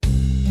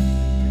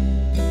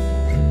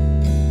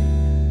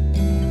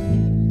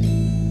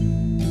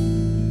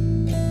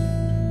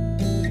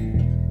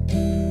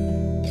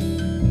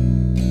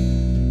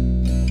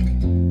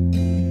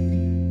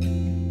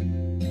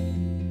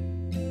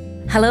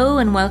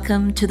and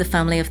welcome to The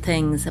Family of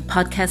Things, a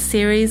podcast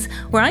series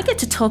where I get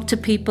to talk to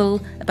people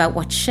about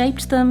what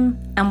shaped them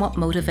and what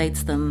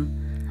motivates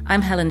them.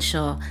 I'm Helen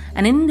Shaw,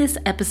 and in this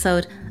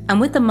episode, I'm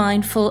with the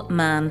mindful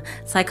man,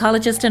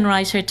 psychologist and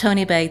writer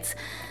Tony Bates,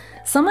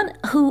 someone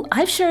who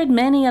I've shared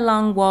many a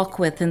long walk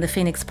with in the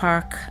Phoenix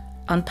Park,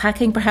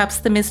 unpacking perhaps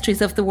the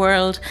mysteries of the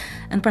world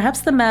and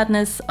perhaps the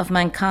madness of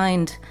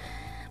mankind.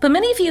 But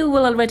many of you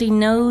will already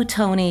know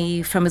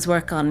Tony from his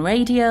work on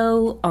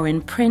radio or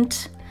in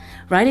print,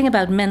 writing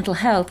about mental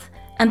health,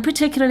 and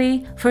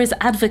particularly for his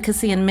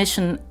advocacy and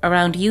mission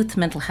around youth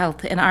mental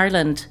health in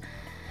Ireland.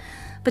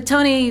 But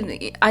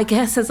Tony, I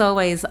guess as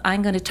always,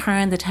 I'm going to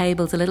turn the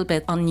tables a little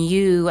bit on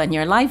you and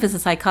your life as a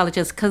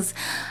psychologist, because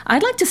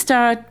I'd like to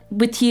start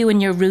with you and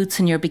your roots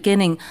and your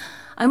beginning.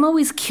 I'm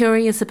always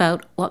curious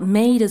about what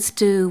made us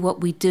do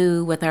what we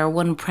do with our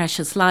one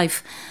precious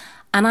life.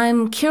 And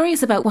I'm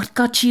curious about what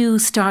got you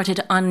started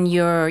on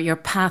your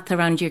path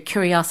around your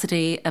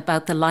curiosity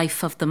about the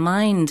life of the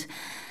mind.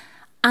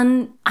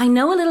 And I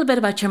know a little bit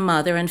about your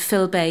mother and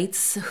Phil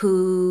Bates,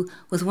 who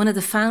was one of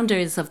the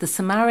founders of the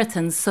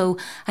Samaritans. So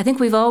I think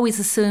we've always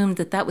assumed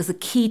that that was a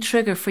key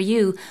trigger for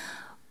you.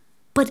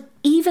 But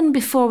even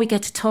before we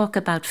get to talk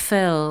about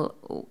Phil,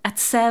 at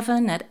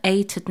 7, at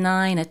 8, at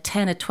 9, at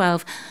 10, at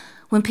 12,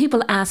 when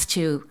people asked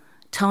you,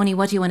 Tony,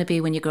 what do you want to be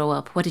when you grow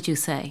up? What did you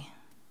say?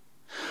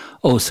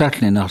 Oh,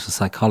 certainly not a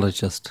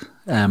psychologist.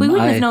 We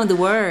wouldn't have known the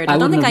word. I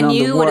don't think I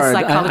knew what a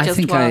psychologist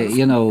was. I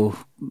think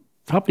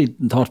probably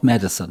thought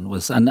medicine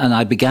was, and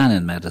I began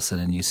in medicine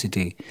in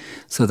UCD.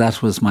 So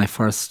that was my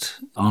first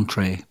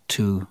entree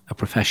to a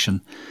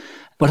profession.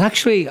 But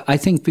actually, I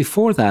think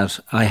before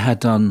that, I had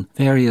done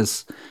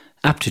various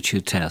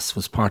aptitude tests,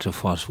 was part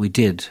of what we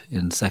did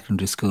in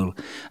secondary school.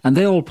 And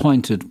they all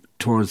pointed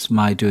towards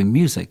my doing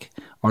music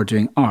or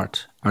doing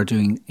art or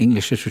doing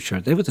English literature.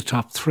 They were the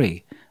top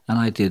 3. And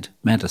I did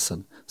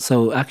medicine.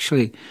 So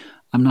actually,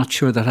 I'm not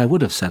sure that I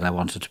would have said I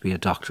wanted to be a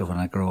doctor when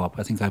I grow up.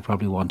 I think I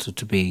probably wanted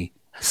to be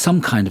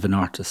some kind of an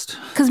artist.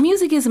 Because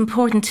music is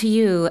important to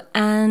you,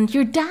 and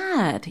your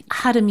dad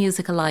had a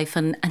musical life,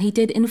 and he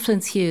did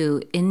influence you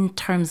in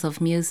terms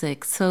of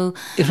music. So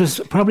it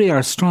was probably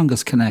our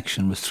strongest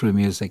connection was through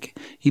music.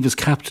 He was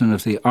captain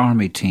of the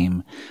army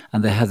team,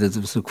 and there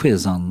was a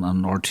quiz on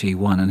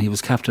RT1, and he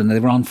was captain.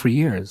 They were on for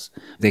years.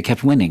 They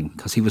kept winning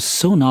because he was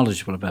so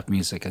knowledgeable about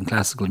music and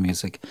classical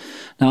music.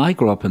 Now, I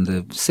grew up in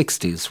the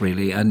 60s,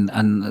 really, and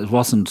it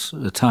wasn't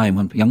a time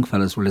when young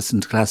fellas were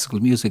listening to classical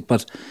music,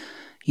 but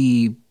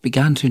he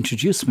began to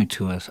introduce me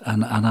to it,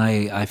 and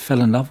I fell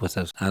in love with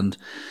it. And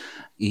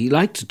he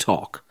liked to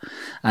talk,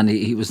 and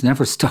he was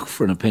never stuck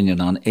for an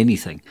opinion on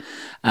anything.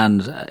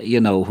 And,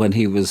 when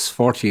he was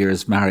 40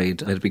 years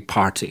married, I had a big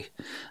party.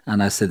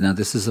 And I said, now,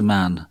 this is a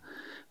man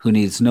who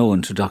needs no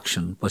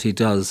introduction, but he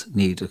does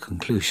need a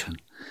conclusion.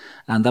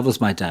 And that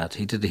was my dad.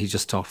 He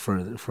just talked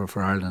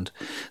for Ireland.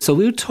 So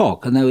we would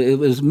talk, and it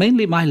was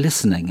mainly my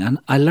listening. And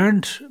I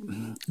learned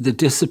the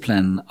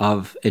discipline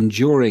of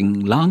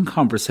enduring long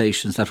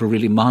conversations that were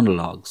really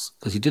monologues,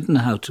 because he didn't know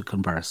how to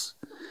converse.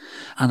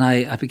 And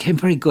I became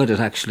very good at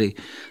actually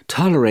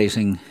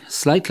tolerating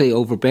slightly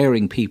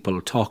overbearing people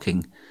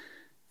talking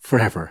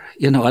forever,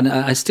 and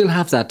I still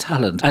have that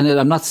talent. And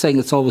I'm not saying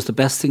it's always the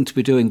best thing to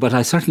be doing, but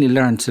I certainly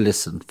learned to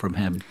listen from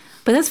him.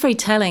 But that's very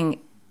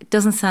telling. It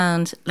doesn't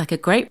sound like a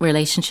great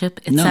relationship.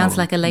 It sounds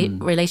like a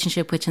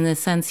relationship which, in a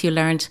sense, you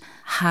learned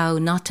how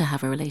not to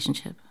have a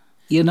relationship.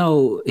 He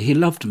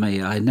loved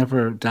me. I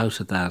never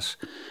doubted that.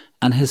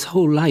 And his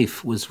whole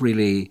life was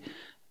really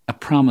a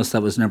promise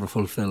that was never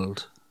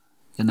fulfilled.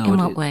 In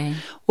what way?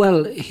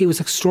 Well, he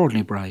was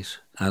extraordinarily bright,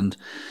 and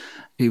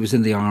he was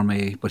in the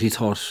army, but he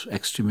taught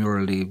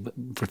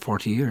extramurally for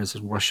 40 years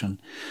in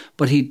Russian.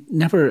 But he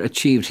never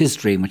achieved his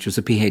dream, which was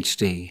a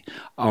PhD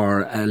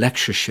or a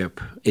lectureship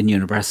in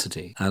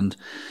university. And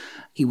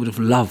he would have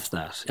loved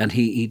that. And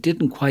he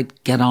didn't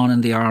quite get on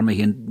in the army.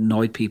 He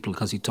annoyed people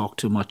because he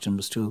talked too much and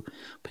was too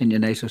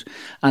opinionated.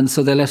 And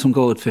so they let him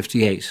go at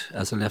 58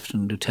 as a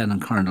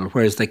lieutenant colonel,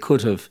 whereas they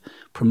could have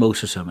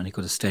promoted him and he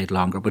could have stayed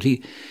longer. But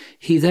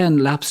he then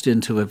lapsed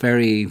into a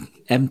very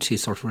empty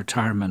sort of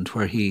retirement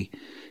where he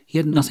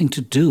had nothing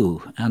to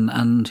do,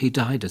 and he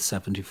died at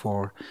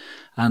 74.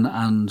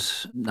 And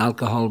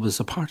alcohol was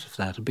a part of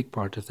that, a big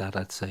part of that,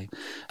 I'd say.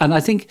 And I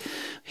think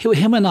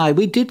him and I,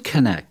 we did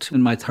connect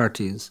in my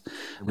 30s.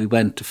 We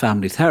went to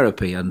family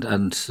therapy, and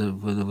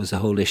there was a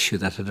whole issue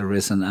that had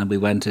arisen, and we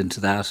went into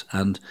that,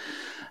 and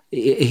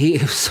he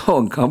was so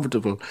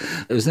uncomfortable.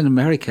 It was in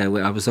America.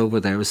 I was over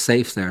there. It was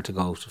safe there to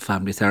go to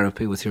family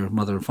therapy with your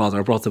mother and father.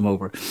 I brought them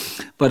over.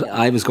 But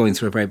I was going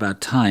through a very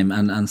bad time.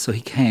 And so he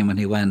came and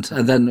he went.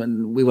 And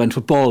then we went to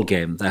a ball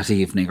game that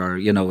evening, or,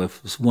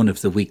 it was one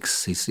of the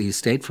weeks. He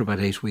stayed for about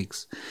 8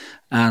 weeks.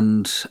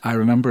 And I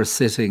remember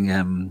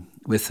sitting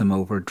with him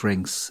over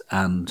drinks,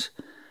 and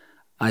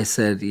I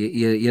said,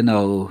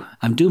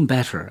 I'm doing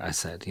better. I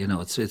said,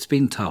 it's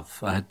been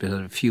tough. I had been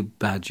a few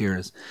bad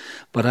years,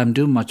 but I'm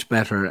doing much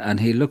better. And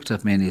he looked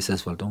at me and he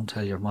says, well, don't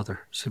tell your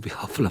mother. She'll be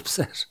awful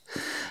upset.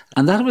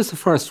 And that was the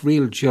first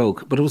real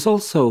joke. But it was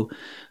also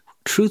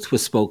truth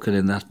was spoken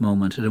in that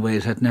moment in a way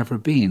it had never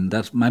been.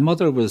 That my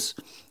mother was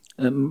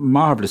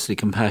marvellously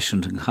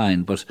compassionate and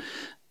kind, but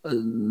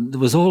there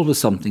was always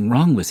something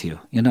wrong with you,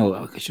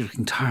 because you're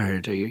looking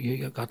tired,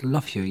 or God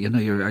love you,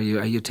 are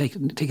you take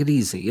it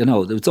easy, there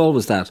was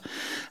always that,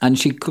 and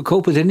she could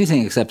cope with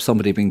anything except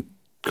somebody being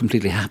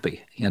completely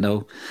happy, and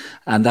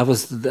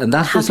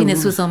that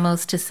happiness was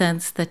almost a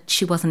sense that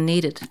she wasn't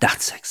needed.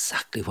 That's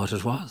exactly what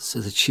it was. So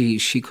that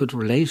she could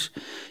relate.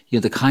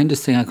 The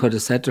kindest thing I could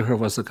have said to her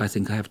was, look, I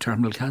think I have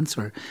terminal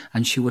cancer,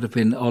 and she would have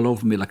been all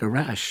over me like a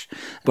rash.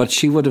 But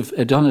she would have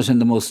done it in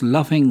the most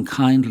loving,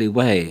 kindly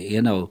way,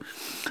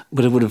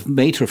 but it would have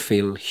made her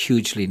feel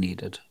hugely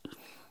needed.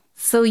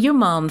 So your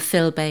mom,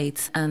 Phil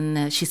Bates,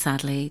 and she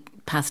sadly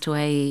passed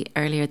away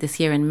earlier this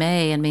year in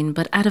May,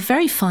 but at a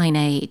very fine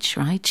age,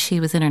 right? She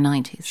was in her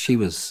 90s. She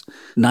was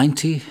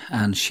 90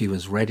 and she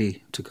was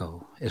ready to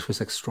go. It was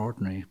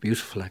extraordinary,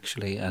 beautiful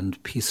actually,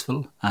 and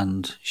peaceful,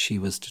 and she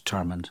was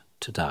determined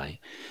to die.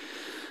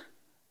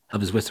 I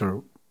was with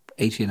her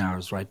 18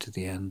 hours right to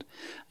the end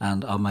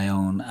and on my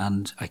own,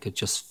 and I could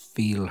just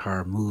feel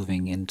her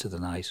moving into the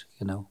night,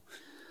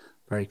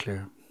 very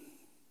clear.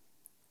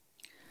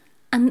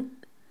 And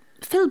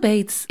Phil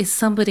Bates is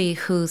somebody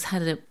who's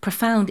had a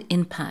profound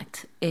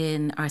impact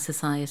in our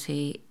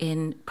society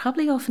in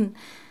probably often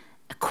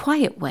a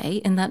quiet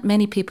way, in that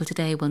many people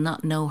today will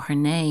not know her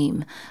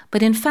name,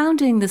 but in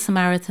founding the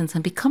Samaritans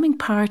and becoming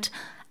part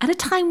at a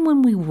time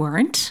when we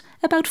weren't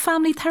about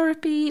family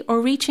therapy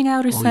or reaching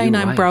out or saying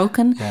I'm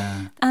broken.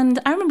 Yeah. And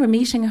I remember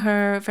meeting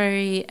her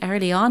very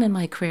early on in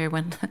my career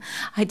when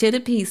I did a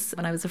piece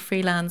when I was a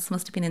freelance,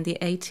 must have been in the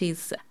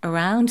 80s,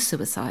 around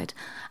suicide.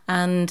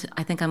 And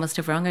I think I must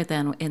have rung her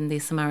then in the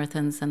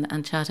Samaritans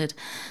and chatted.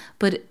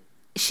 But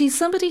she's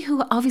somebody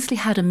who obviously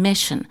had a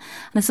mission.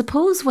 And I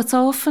suppose what's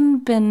often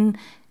been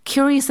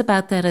curious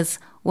about that is,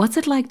 what's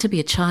it like to be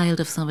a child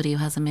of somebody who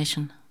has a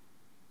mission?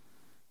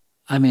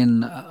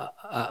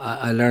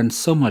 I learned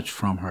so much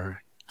from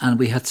her, and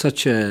we had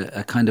such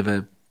a kind of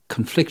a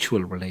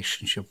conflictual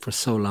relationship for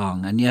so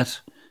long, and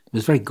yet it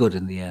was very good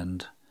in the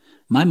end.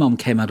 My mum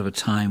came out of a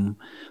time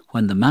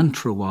when the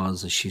mantra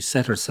was, as she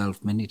said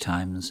herself many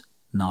times,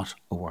 not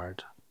a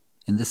word.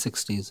 In the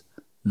 60s,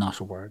 not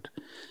a word.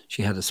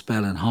 She had a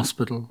spell in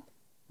hospital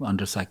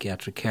under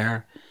psychiatric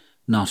care,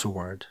 not a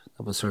word.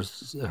 That was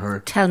her.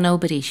 Tell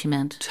nobody, she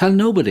meant. Tell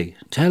nobody.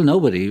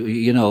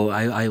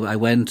 I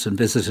went and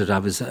visited. I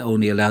was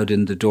only allowed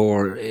in the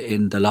door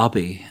in the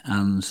lobby,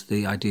 and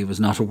the idea was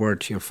not a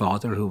word to your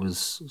father, who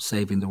was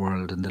saving the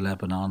world in the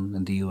Lebanon,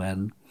 in the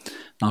UN.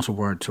 Not a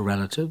word to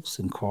relatives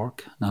in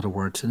Cork. Not a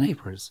word to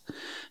neighbours.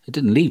 It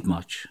didn't leave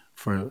much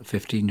for a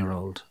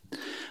 15-year-old.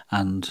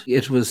 And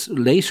it was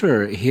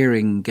later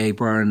hearing Gay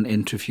Byrne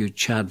interview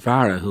Chad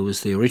Vara, who was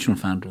the original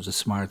founder of the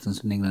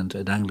Samaritans in England,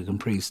 an Anglican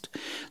priest,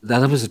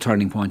 that was a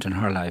turning point in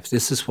her life.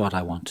 This is what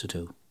I want to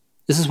do.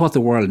 This is what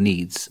the world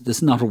needs.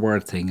 This not a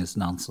word thing is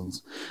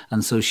nonsense.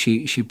 And so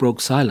she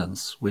broke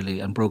silence, really,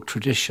 and broke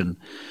tradition,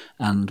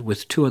 and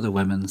with two other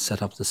women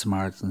set up the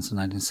Samaritans in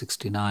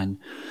 1969.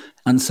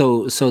 And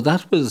so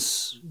that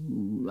was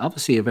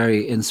obviously a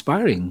very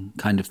inspiring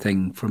kind of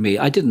thing for me.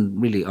 I didn't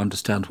really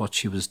understand what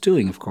she was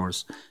doing, of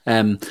course.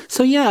 She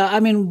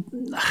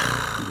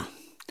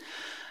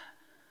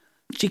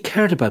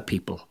cared about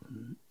people.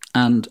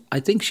 And I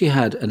think she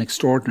had an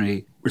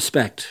extraordinary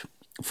respect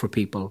for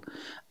people.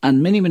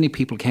 And many, many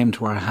people came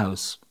to our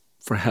house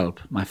for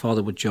help. My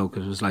father would joke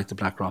it was like the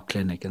Black Rock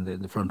Clinic in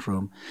the front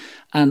room.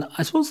 And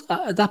I suppose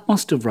that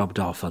must have rubbed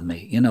off on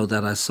me,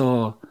 that I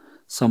saw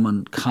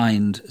someone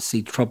kind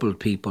see troubled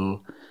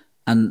people,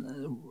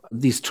 and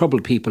these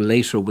troubled people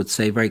later would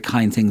say very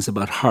kind things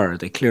about her.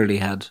 They clearly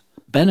had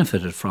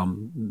benefited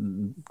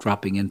from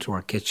dropping into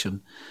our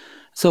kitchen.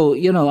 So,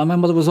 and my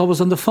mother was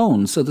always on the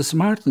phone. So the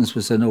Samaritans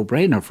was a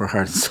no-brainer for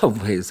her in some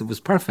ways. It was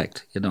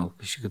perfect,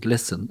 she could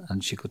listen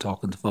and she could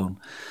talk on the phone.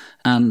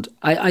 And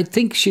I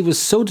think she was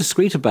so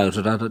discreet about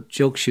it. I had a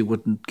joke she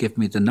wouldn't give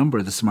me the number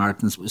of the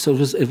Samaritans. So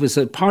it was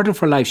a part of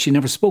her life she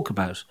never spoke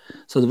about.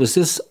 So there was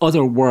this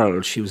other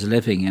world she was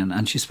living in,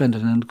 and she spent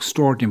an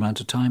extraordinary amount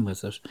of time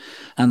with it.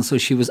 And so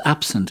she was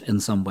absent in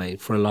some way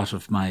for a lot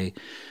of my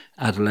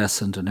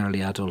adolescent and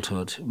early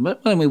adulthood.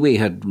 But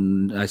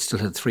I still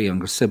had three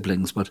younger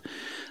siblings, but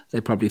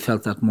they probably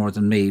felt that more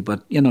than me.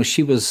 But,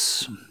 she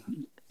was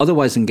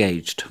otherwise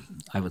engaged,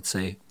 I would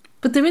say.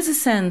 But there is a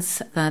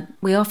sense that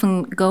we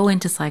often go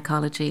into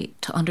psychology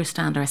to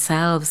understand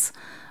ourselves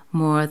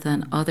more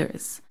than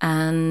others.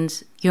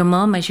 And your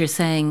mum, as you're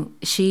saying,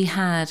 she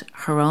had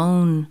her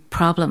own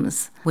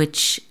problems,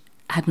 which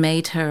had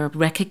made her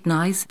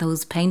recognise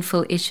those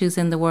painful issues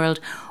in the world.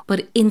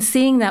 But in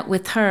seeing that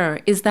with her,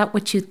 is that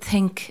what you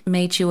think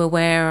made you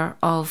aware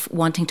of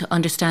wanting to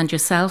understand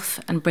yourself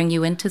and bring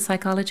you into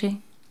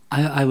psychology?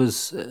 I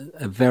was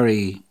a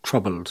very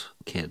troubled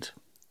kid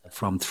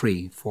from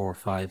 3, 4,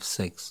 5,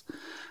 6.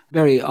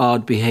 Very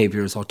odd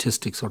behaviours,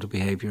 autistic sort of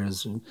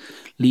behaviours,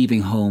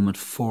 leaving home at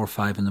 4 or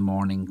 5 in the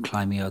morning,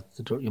 climbing out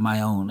the door,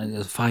 my own,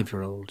 as a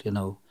 5-year-old,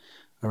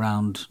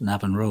 around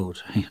Navan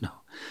Road,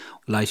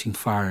 lighting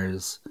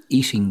fires,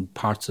 eating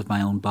parts of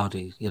my own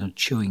body,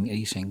 chewing,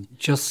 eating,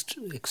 just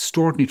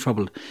extraordinarily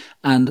troubled.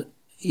 And,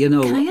 Can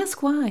I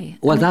ask why?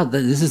 Well,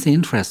 this is the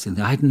interesting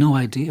thing. I had no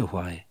idea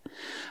why.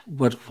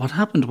 But what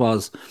happened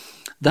was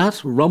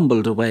that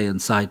rumbled away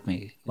inside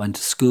me. Went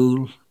to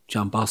school,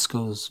 John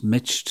Bosco's,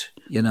 Mitched.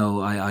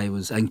 I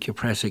was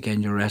encupretic,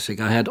 enuretic.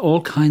 I had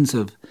all kinds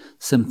of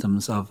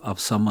symptoms of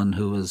someone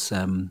who was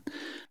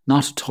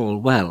not at all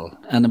well.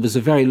 And it was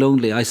a very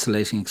lonely,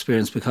 isolating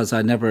experience because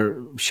I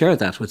never shared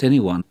that with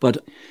anyone.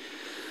 But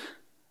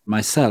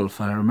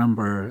myself, I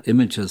remember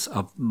images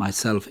of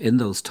myself in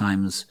those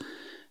times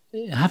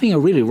having a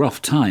really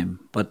rough time.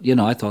 But,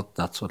 I thought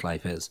that's what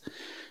life is.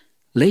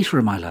 Later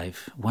in my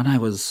life, when I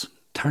was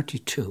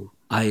 32,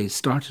 I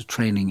started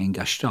training in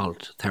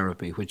Gestalt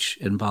therapy, which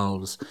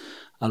involves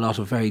a lot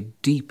of very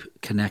deep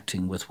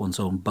connecting with one's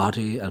own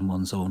body and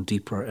one's own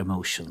deeper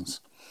emotions.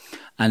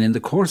 And in the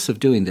course of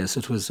doing this,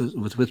 it was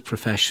with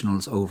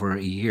professionals over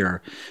a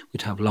year.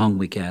 We'd have long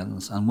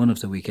weekends. And one of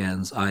the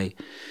weekends, I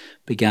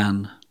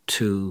began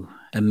to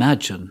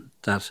imagine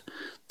that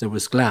there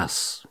was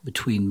glass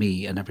between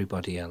me and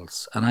everybody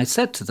else. And I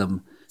said to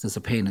them, there's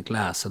a pane of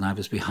glass, and I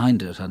was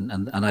behind it.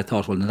 And I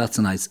thought, well, now that's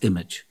a nice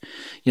image,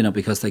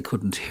 because they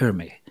couldn't hear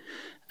me.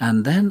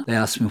 And then they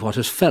asked me what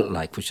it felt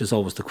like, which is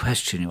always the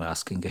question you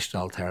ask in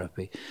Gestalt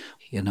therapy,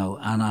 and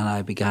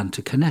I began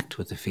to connect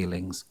with the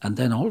feelings. And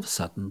then all of a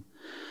sudden,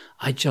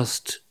 I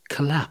just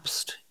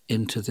collapsed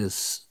into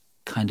this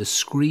kind of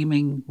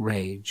screaming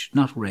rage,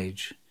 not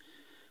rage,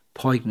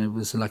 poignant. It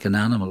was like an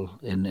animal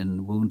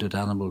in wounded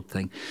animal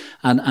thing.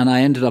 And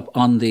I ended up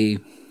on the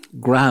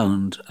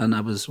ground, and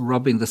I was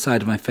rubbing the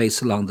side of my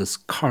face along this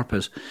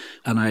carpet,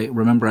 and I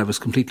remember I was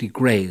completely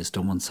grazed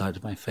on one side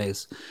of my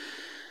face.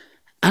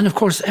 And of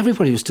course,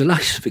 everybody was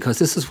delighted because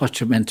this is what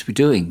you're meant to be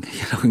doing,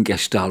 in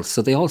Gestalt.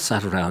 So they all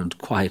sat around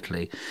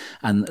quietly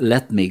and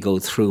let me go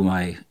through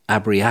my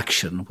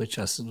abreaction, which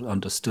I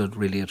understood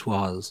really it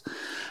was.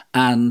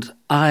 And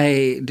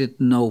I didn't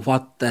know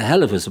what the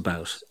hell it was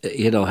about.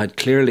 Had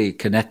clearly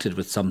connected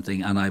with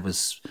something, and I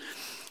was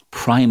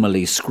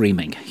primally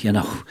screaming,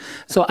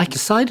 So I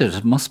decided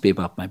it must be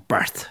about my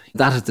birth.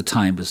 That at the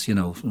time was,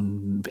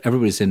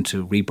 everybody's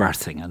into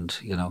rebirthing, and,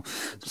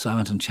 so I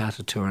went and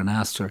chatted to her and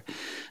asked her,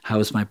 how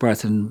was my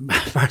birth? And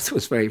my birth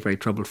was very, very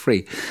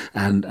trouble-free.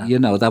 And,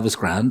 that was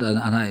grand.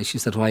 And she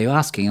said, why are you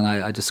asking? And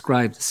I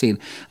described the scene,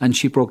 and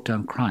she broke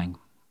down crying.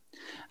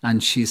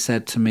 And she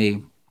said to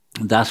me,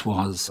 that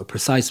was a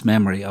precise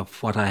memory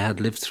of what I had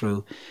lived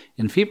through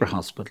in Fever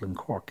Hospital in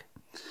Cork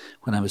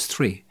when I was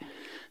 3.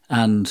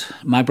 And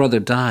my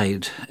brother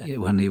died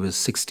when he was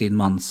 16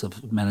 months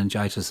of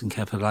meningitis and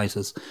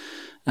encephalitis.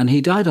 And he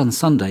died on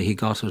Sunday. He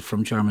got it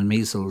from German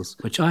measles,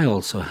 which I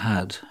also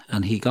had.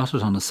 And he got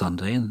it on a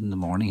Sunday. And in the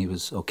morning he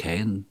was okay.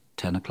 And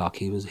 10 o'clock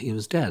he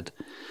was dead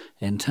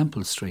in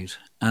Temple Street.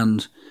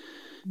 And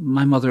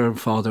my mother and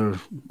father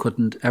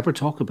couldn't ever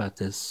talk about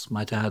this.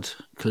 My dad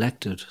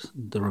collected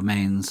the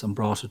remains and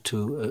brought it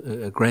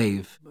to a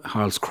grave,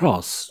 Harl's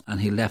Cross. And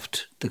he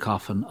left the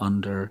coffin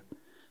under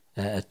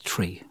a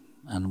tree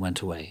and went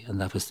away, and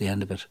that was the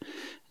end of it.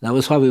 That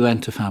was why we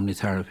went to family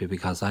therapy,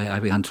 because I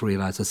began to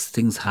realise as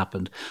things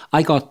happened.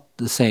 I got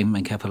the same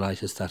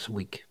encephalitis that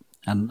week,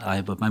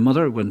 but my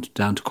mother went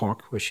down to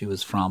Cork, where she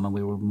was from, and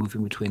we were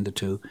moving between the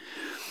two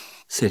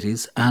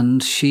cities,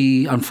 and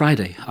on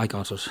Friday I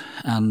got it,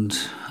 and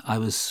I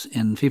was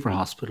in Fever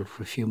Hospital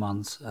for a few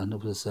months, and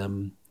it was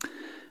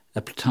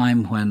a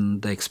time when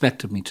they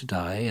expected me to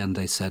die, and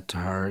they said to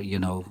her,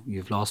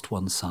 you've lost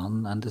one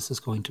son, and this is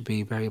going to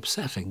be very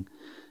upsetting.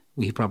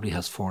 He probably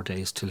has 4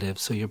 days to live,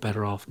 so you're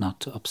better off not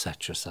to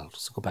upset yourself.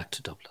 So go back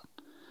to Dublin.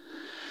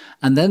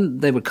 And then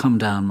they would come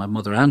down, my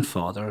mother and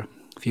father,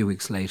 a few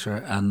weeks later,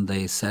 and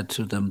they said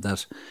to them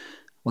that,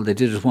 well, they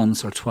did it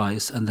once or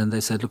twice, and then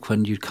they said, look,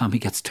 when you come, he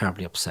gets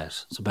terribly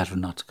upset, so better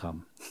not to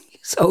come.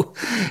 So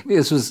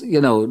this was,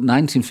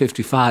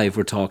 1955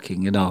 we're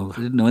talking, I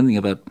didn't know anything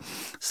about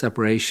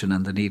separation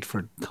and the need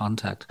for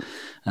contact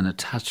and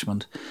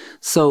attachment.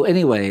 So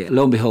anyway,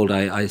 lo and behold,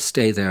 I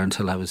stayed there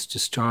until I was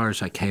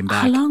discharged. I came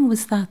back. How long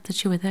was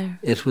that you were there?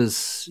 It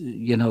was,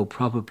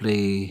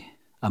 probably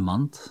a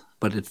month.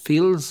 But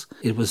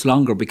it was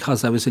longer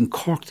because I was in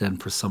Cork then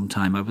for some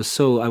time. I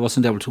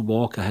wasn't able to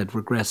walk. I had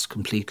regressed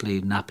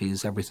completely,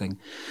 nappies, everything.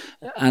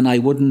 And I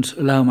wouldn't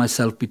allow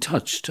myself be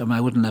touched. I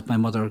wouldn't let my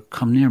mother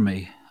come near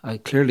me. I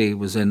clearly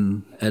was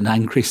in an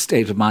angry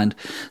state of mind.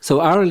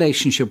 So our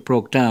relationship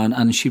broke down,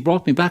 and she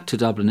brought me back to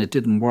Dublin. It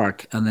didn't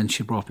work. And then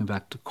she brought me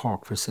back to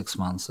Cork for 6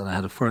 months. And I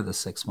had a further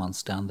 6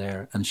 months down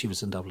there, and she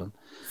was in Dublin.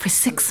 For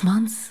 6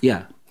 months?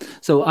 Yeah.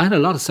 So I had a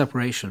lot of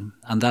separation,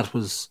 and that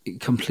was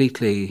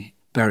completely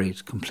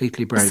buried,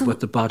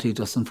 but the body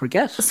doesn't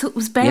forget. So it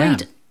was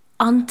buried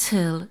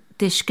until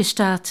this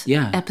Gestalt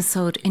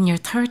episode in your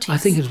 30s? I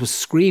think it was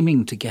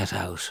screaming to get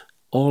out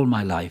all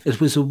my life.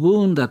 It was a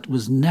wound that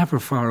was never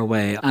far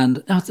away.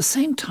 And at the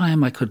same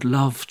time, I could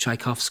love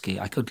Tchaikovsky.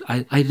 I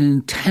had an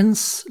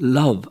intense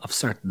love of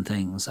certain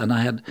things. And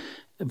I had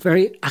a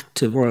very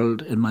active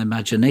world in my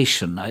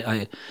imagination.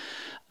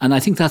 And I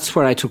think that's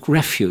where I took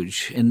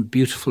refuge, in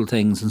beautiful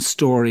things and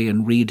story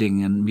and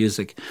reading and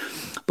music.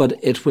 But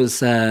it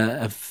was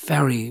a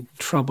very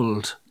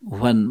troubled,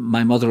 when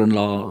my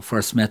mother-in-law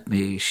first met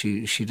me,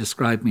 she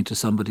described me to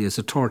somebody as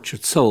a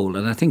tortured soul.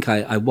 And I think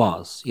I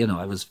was,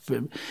 I was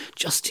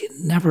just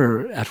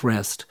never at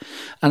rest.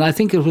 And I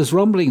think it was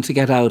rumbling to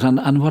get out.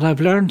 And what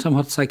I've learned and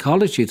what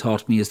psychology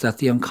taught me is that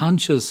the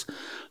unconscious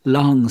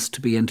longs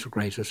to be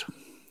integrated.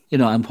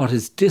 And what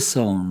is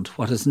disowned,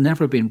 what has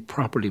never been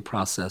properly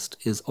processed,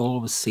 is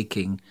always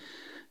seeking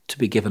to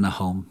be given a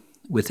home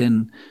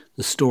within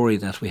the story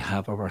that we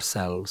have of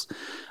ourselves.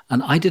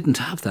 And I didn't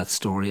have that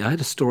story. I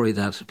had a story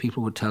that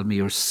people would tell me,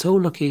 you're so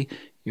lucky,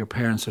 your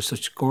parents are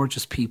such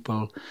gorgeous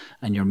people,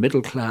 and you're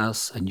middle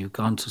class, and you've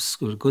gone to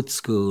school, good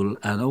school,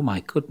 and oh my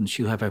goodness,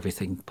 you have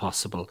everything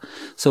possible.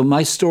 So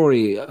my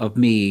story of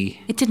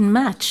me... It didn't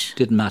match.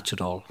 Didn't match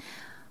at all.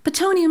 But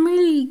Tony, I'm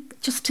really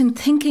just in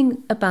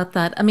thinking about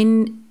that. I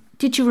mean,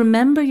 did you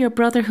remember your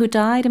brother who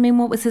died? I mean,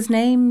 what was his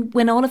name?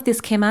 When all of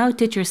this came out,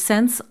 did your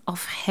sense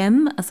of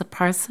him as a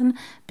person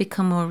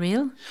become more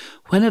real?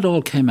 When it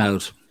all came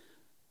out,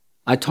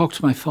 I talked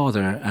to my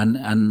father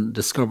and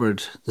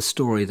discovered the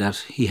story that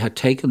he had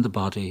taken the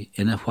body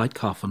in a white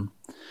coffin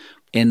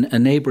in a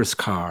neighbour's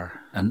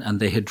car, and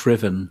they had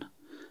driven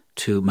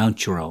to Mount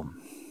Jerome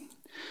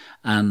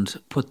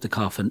and put the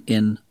coffin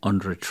in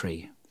under a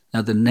tree.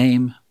 Now, the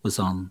name was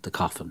on the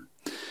coffin.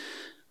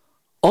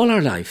 All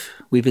our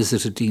life, we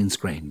visited Dean's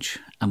Grange,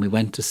 and we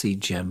went to see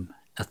Jim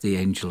at the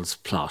Angel's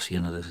Plot,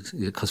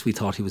 because we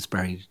thought he was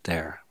buried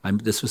there.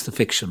 This was the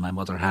fiction my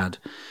mother had.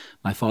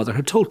 My father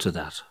had told her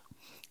that.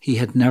 He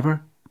had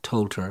never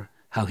told her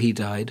how he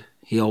died.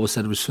 He always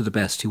said it was for the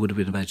best. He would have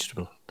been a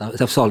vegetable.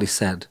 That's all he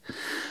said.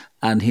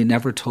 And he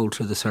never told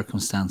her the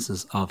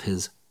circumstances of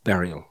his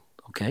burial,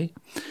 okay?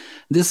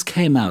 This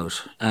came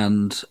out,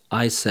 and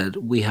I said,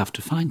 we have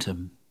to find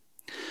him.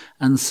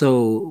 And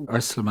so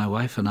Ursula, my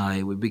wife,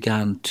 and we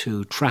began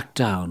to track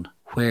down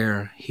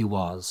where he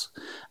was.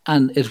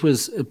 And it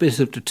was a bit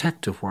of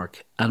detective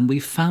work. And we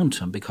found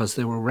him because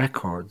there were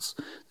records.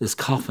 This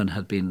coffin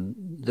had been...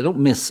 They don't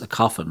miss a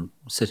coffin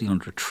sitting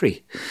under a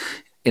tree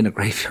in a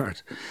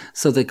graveyard.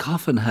 So the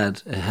coffin had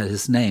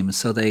his name.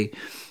 So they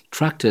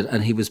tracked it,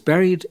 and he was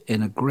buried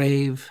in a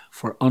grave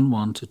for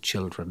unwanted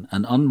children,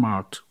 an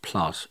unmarked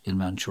plot in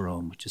Mount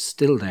Jerome, which is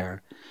still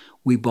there.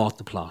 We bought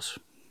the plot.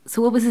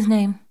 So what was his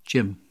name?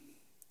 Jim.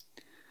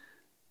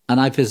 And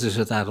I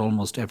visited that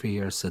almost every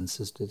year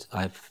since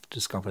I've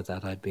discovered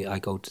that. I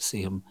go to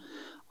see him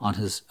on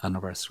his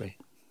anniversary.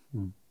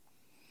 Mm.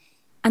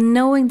 And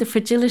knowing the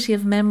fragility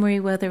of memory,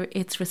 whether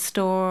it's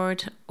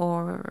restored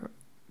or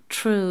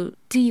true,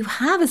 do you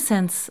have a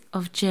sense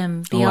of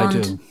Jim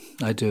beyond?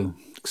 Oh, I do.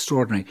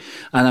 Extraordinary.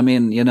 And I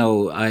mean,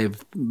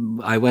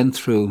 I went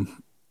through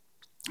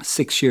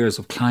 6 years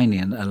of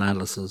Kleinian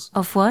analysis.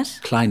 Of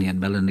what? Kleinian,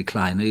 Melanie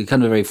Klein.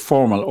 Kind of a very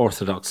formal,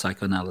 orthodox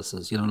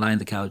psychoanalysis. Lying on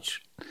the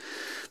couch,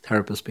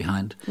 therapist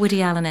behind.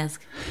 Woody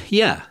Allen-esque.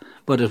 Yeah,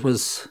 but it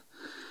was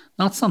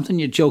not something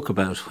you joke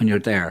about when you're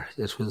there.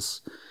 It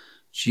was,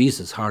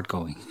 Jesus, hard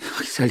going. I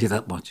can tell you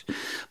that much.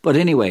 But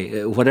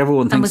anyway, what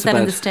everyone thinks about...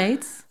 And was that in the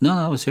States? No,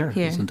 I was here.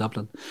 It was in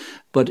Dublin.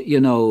 But,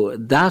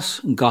 that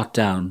got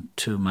down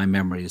to my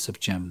memories of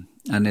Jim.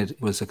 And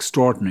it was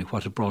extraordinary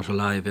what it brought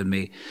alive in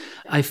me.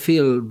 I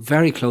feel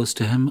very close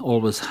to him,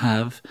 always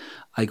have.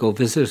 I go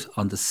visit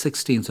on the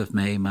 16th of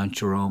May, Mount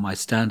Jerome. I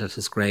stand at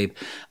his grave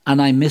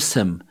and I miss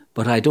him.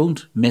 But I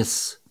don't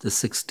miss the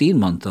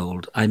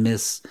 16-month-old. I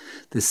miss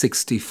the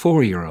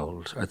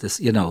 64-year-old, or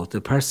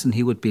the person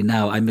he would be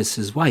now. I miss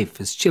his wife,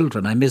 his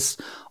children. I miss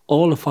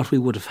all of what we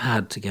would have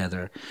had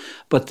together.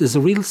 But there's a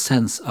real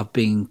sense of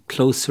being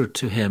closer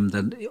to him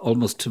than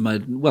almost to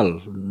my,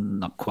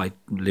 not quite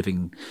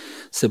living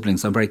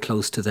siblings. I'm very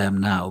close to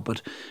them now.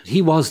 But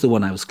he was the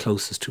one I was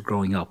closest to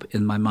growing up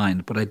in my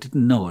mind, but I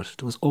didn't know it.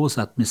 There was always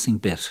that missing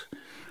bit.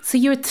 So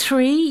you're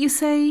 3, you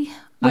say?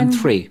 I'm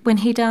 3. When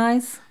he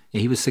dies? Yeah,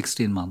 he was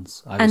 16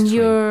 months. I was and 3.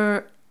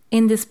 You're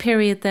in this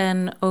period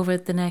then over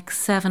the next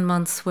 7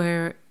 months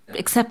where,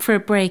 except for a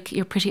break,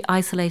 you're pretty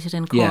isolated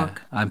in Cork.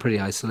 Yeah, I'm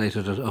pretty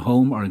isolated at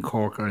home or in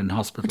Cork or in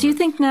hospital. But do you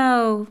think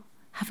now,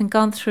 having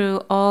gone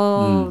through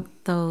all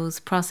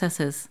those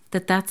processes,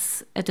 that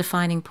that's a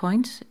defining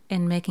point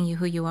in making you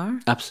who you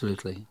are?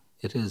 Absolutely.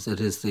 It is. It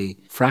is the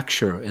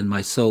fracture in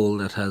my soul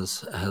that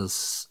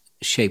has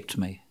shaped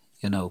me,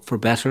 for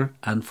better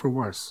and for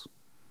worse.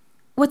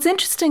 What's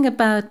interesting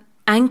about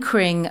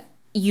anchoring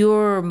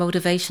your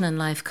motivation in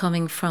life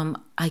coming from,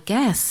 I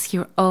guess,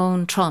 your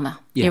own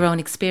trauma, your own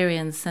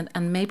experience,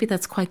 and maybe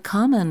that's quite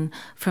common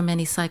for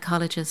many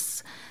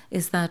psychologists,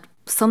 is that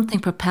something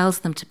propels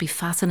them to be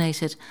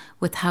fascinated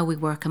with how we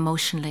work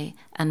emotionally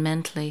and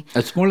mentally.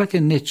 It's more like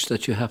a niche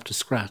that you have to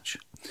scratch.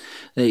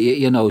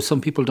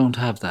 Some people don't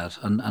have that,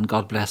 and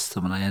God bless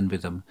them, and I envy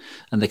them,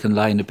 and they can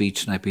lie on a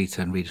beach in Ibiza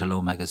and read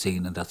Hello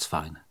magazine, and that's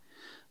fine.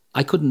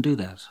 I couldn't do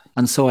that.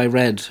 And so I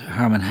read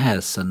Hermann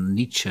Hesse and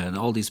Nietzsche and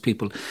all these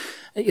people,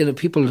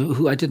 people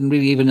who I didn't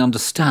really even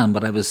understand,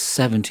 but I was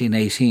 17,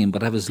 18,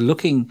 but I was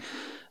looking.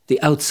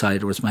 The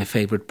Outsider was my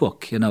favorite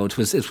book. It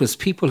was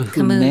people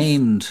who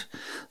named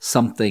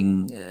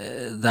something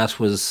that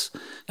was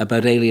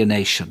about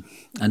alienation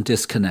and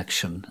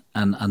disconnection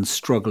and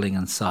struggling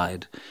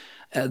inside.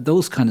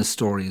 Those kind of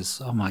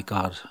stories, oh my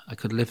God, I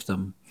could live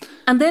them.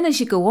 And then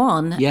as you go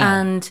on,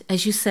 and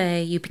as you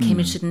say, you became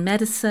interested in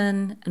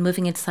medicine and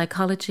moving into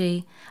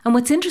psychology. And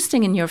what's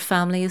interesting in your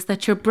family is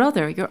that your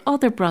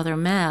other brother,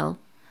 Mel,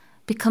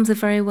 becomes a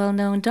very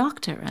well-known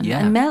doctor.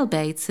 And Mel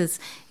Bates is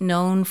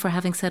known for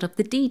having set up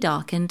the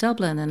D-Doc in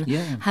Dublin and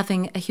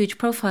having a huge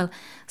profile.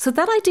 So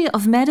that idea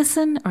of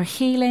medicine or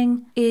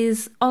healing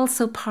is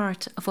also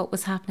part of what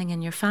was happening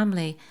in your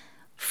family.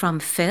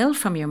 From Phil,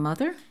 from your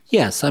mother?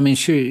 Yes, I mean,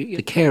 sure,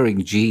 the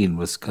caring gene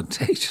was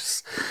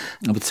contagious.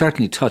 It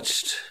certainly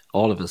touched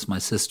all of us. My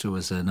sister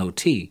was an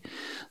OT,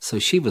 so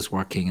she was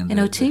working in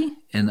OT?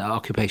 In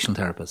occupational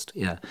therapist,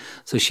 yeah.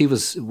 So she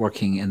was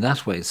working in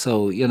that way.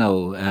 So,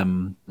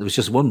 there was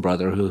just one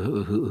brother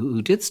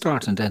who did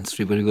start in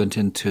dentistry, but he went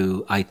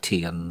into IT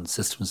and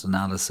systems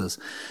analysis.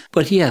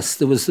 But yes,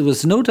 there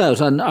was no doubt.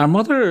 And our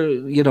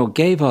mother,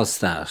 gave us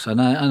that. And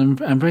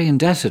I'm very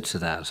indebted to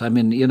that. I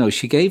mean,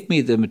 she gave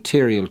me the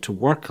material to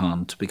work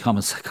on to become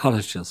a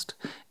psychologist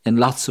in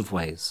lots of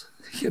ways.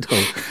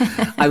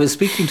 I was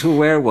speaking to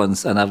Aware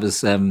once, and I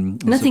was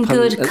nothing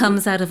good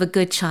comes out of a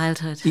good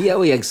childhood.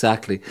 Yeah,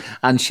 exactly.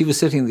 And she was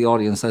sitting in the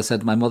audience. I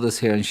said, "My mother's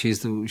here, and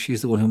she's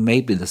the one who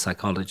made me the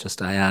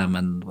psychologist I am."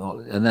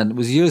 And then it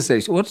was years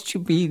later. What did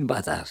you mean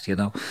by that?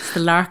 It's the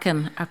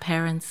Larkin, our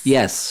parents.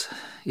 Yes.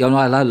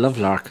 I love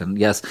Larkin,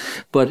 yes.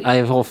 But I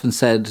have often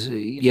said,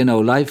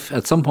 life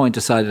at some point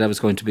decided I was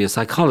going to be a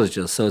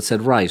psychologist. So it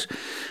said, right,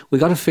 we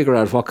got to figure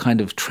out what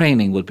kind of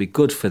training would be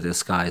good for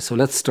this guy. So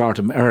let's start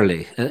him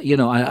early.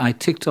 I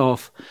ticked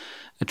off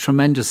a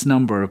tremendous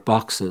number of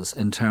boxes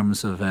in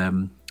terms of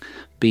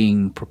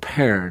being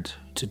prepared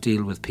to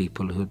deal with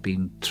people who had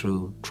been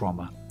through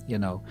trauma.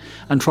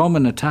 And trauma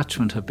and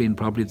attachment have been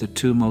probably the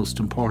two most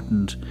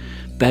important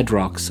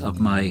bedrocks of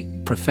my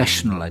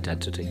professional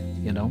identity,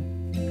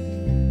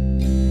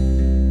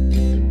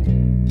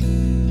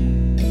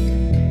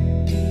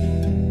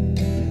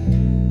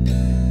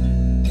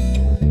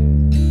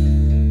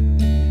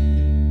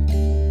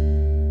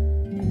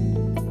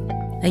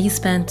 Now, you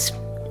spent,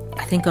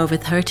 I think, over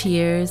 30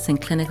 years in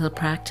clinical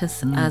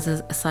practice as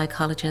a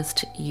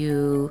psychologist.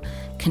 You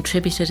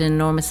contributed an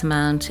enormous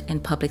amount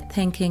in public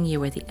thinking. You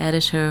were the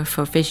editor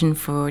for Vision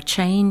for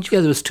Change.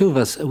 Yeah, there was two of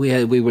us.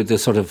 We were the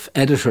sort of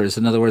editors.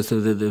 In other words,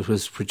 it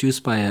was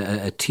produced by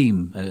a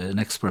team, an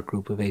expert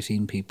group of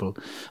 18 people.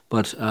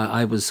 But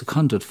I was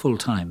seconded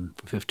full-time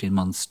for 15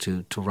 months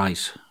to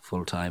write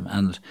full-time,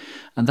 and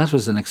that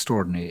was an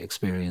extraordinary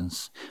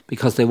experience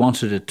because they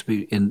wanted it to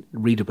be in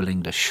readable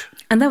English.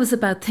 And that was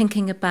about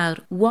thinking about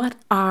what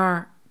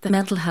are the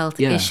mental health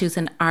issues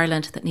in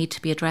Ireland that need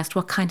to be addressed,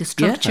 what kind of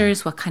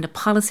structures, what kind of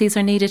policies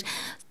are needed.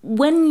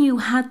 When you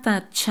had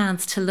that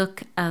chance to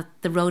look at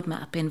the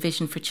roadmap in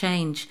Vision for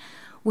Change,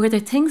 were there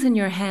things in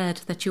your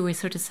head that you were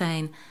sort of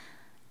saying,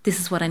 this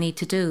is what I need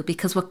to do?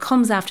 Because what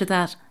comes after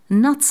that,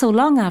 not so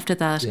long after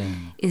that,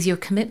 is your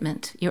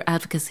commitment, your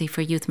advocacy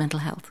for youth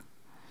mental health.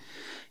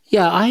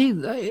 Yeah,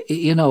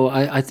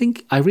 I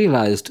think I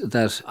realised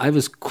that I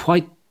was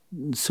quite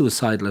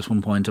suicidal at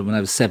one point when I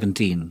was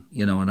 17,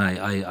 and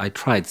I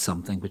tried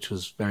something which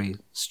was very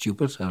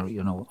stupid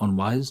or,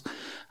 unwise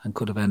and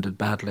could have ended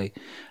badly.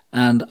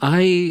 And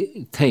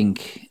I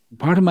think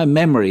part of my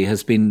memory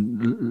has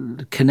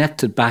been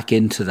connected back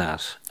into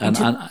that.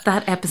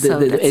 That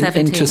episode at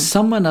 17. Into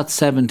someone at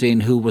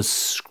 17 who was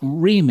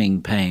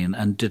screaming pain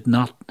and did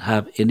not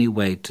have any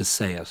way to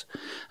say it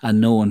and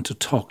no one to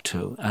talk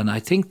to. And I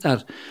think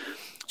that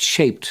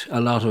shaped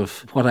a lot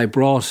of what I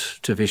brought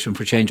to Vision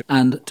for Change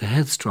and to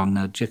Headstrong,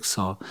 now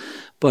Jigsaw.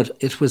 But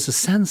it was a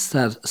sense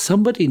that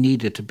somebody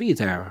needed to be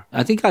there.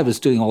 I think I was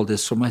doing all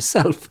this for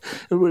myself,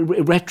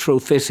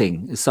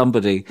 retrofitting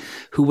somebody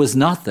who was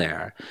not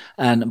there,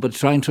 but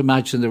trying to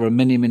imagine there were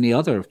many, many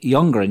other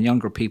younger and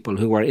younger people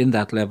who are in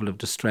that level of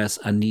distress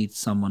and need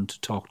someone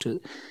to talk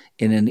to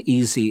in an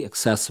easy,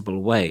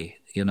 accessible way.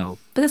 But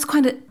that's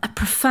quite a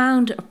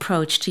profound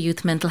approach to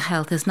youth mental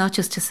health, is not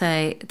just to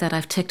say that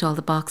I've ticked all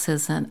the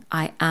boxes and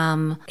I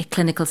am a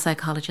clinical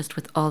psychologist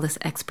with all this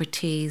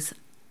expertise.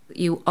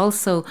 You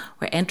also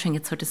were entering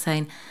it sort of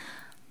saying,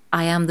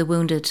 I am the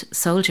wounded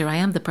soldier. I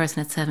am the person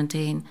at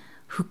 17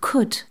 who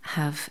could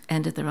have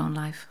ended their own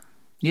life.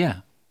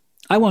 Yeah.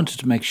 I wanted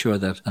to make sure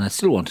that, and I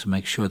still want to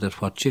make sure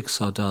that what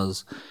Jigsaw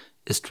does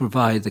is to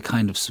provide the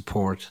kind of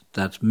support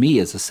that me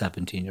as a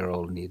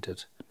 17-year-old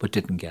needed but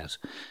didn't get.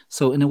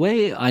 So in a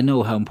way, I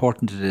know how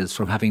important it is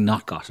from having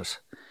not got it.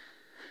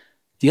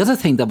 The other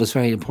thing that was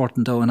very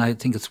important, though, and I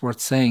think it's worth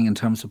saying in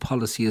terms of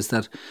policy, is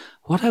that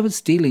what I was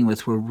dealing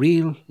with were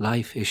real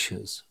life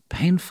issues.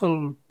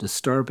 Painful,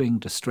 disturbing,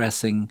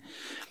 distressing,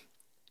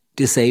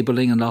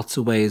 disabling in lots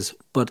of ways,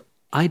 but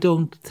I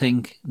don't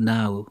think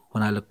now,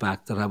 when I look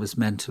back, that I was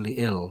mentally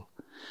ill.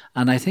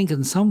 And I think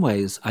in some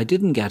ways I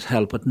didn't get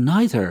help, but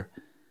neither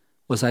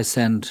was I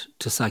sent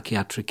to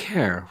psychiatric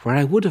care, where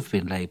I would have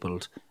been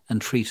labelled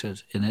and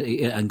treated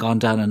and gone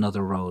down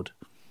another road.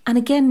 And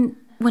again,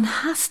 one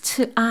has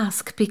to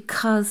ask,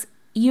 because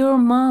your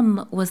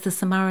mum was the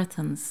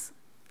Samaritans.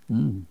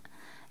 Mm.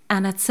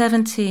 And at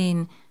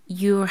 17,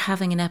 you're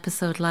having an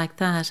episode like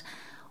that.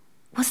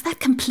 Was that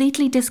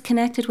completely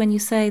disconnected when you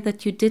say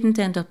that you didn't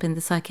end up in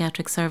the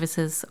psychiatric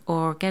services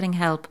or getting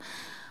help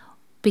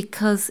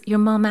because your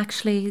mum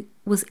actually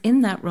was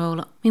in that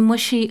role? I mean,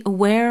 was she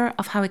aware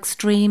of how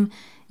extreme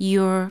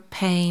your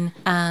pain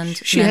and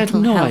she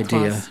mental had no health idea,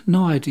 was?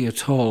 no idea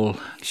at all.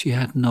 She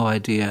had no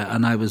idea,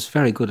 and I was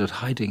very good at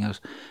hiding it.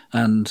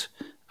 And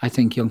I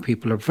think young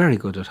people are very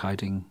good at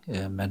hiding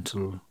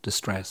mental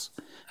distress,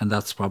 and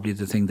that's probably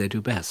the thing they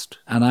do best.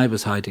 And I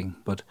was hiding,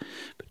 but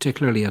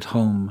particularly at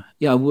home,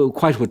 we were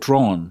quite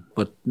withdrawn,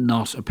 but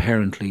not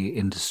apparently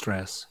in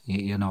distress.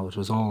 You know, it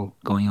was all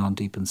going on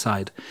deep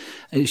inside.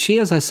 She,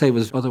 as I say,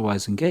 was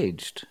otherwise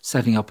engaged.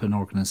 Setting up an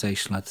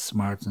organisation like the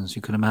Samaritans,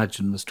 you can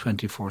imagine, was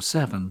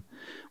 24/7.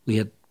 We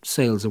had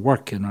sales of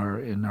work in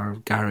our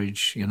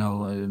garage, you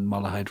know, in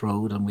Mullahyde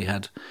Road, and we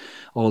had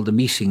all the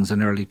meetings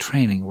and early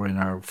training were in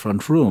our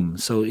front room.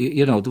 So,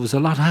 you know, there was a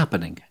lot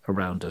happening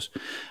around it.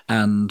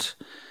 And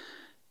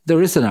there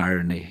is an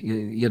irony,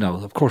 you know,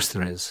 of course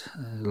there is.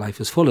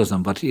 Life is full of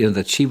them, but, you know,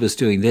 that she was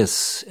doing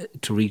this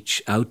to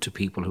reach out to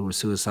people who were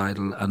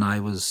suicidal, and I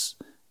was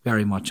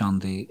very much on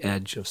the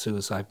edge of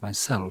suicide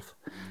myself.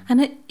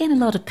 And in a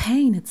lot of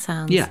pain, it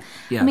sounds. Yeah.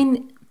 I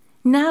mean,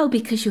 now,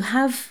 because you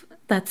have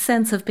that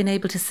sense of being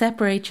able to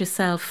separate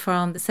yourself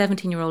from the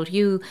 17-year-old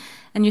you,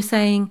 and you're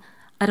saying,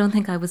 I don't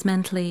think I was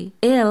mentally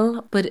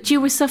ill, but you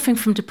were suffering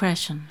from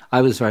depression.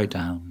 I was very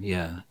down,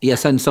 yeah.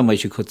 Yes, in some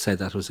ways you could say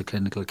that was a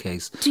clinical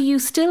case. Do you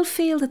still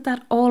feel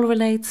that all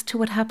relates to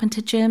what happened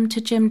to Jim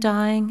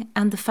dying,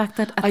 and the fact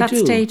that at that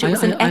stage it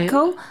was an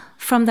echo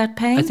from that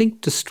pain? I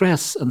think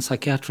distress and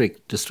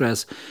psychiatric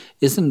distress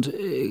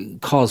isn't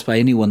caused by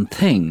any one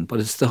thing, but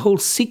it's the whole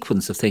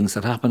sequence of things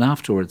that happen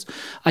afterwards.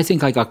 I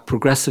think I got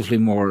progressively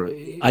more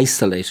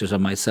isolated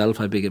on myself.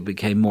 I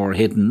became more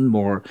hidden,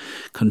 more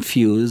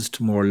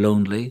confused, more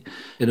lonely,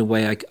 in a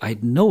way I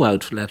had no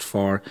outlet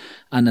for,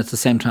 and at the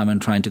same time I'm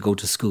trying to go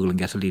to school and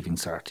get a leaving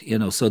cert, you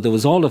know. So there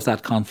was all of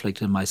that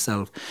conflict in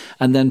myself,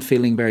 and then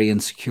feeling very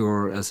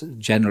insecure as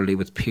generally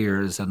with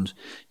peers, and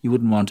you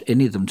wouldn't want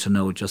any of them to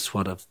know just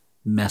what a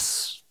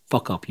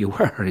fuck up you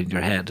were in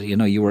your head. You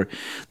know,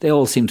 they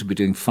all seemed to be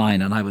doing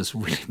fine, and I was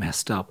really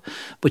messed up.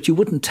 But you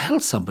wouldn't tell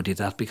somebody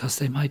that because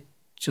they might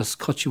just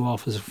cut you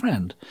off as a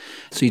friend.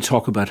 So you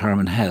talk about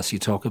Hermann Hesse, you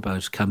talk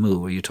about Camus,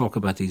 or you talk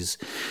about these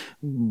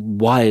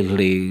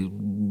wildly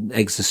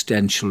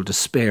existential,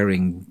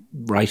 despairing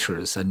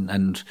writers,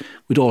 and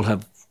we'd all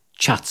have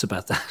chats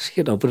about that,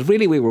 you know. But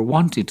really we were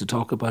wanting to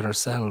talk about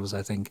ourselves,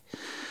 I think.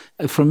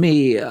 For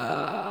me,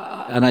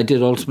 and I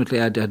did ultimately,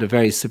 I had a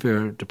very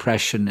severe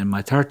depression in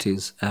my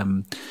 30s.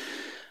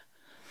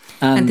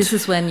 And this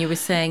is when you were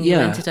saying you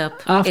ended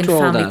up in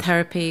family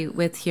therapy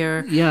with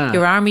your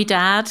army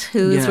dad,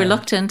 who's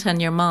reluctant,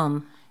 and your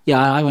mum. Yeah,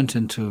 I went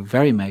into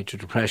very major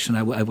depression,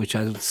 which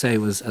I would say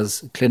was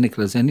as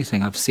clinical as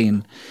anything I've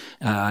seen.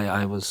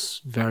 I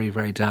was very,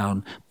 very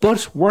down.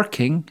 But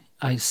working,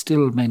 I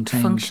still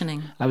maintained...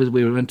 Functioning.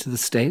 We went to the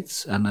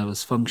States, and I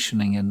was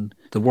functioning in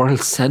the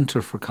World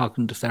Centre for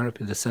Cognitive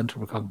Therapy, the Centre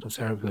for Cognitive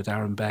Therapy with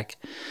Aaron Beck.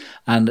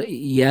 And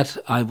yet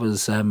I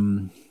was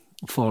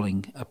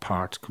falling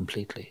apart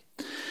completely.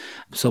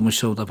 So much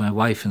so that my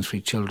wife and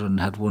 3 children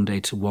had one day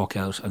to walk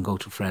out and go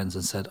to friends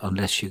and said,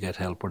 unless you get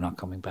help, we're not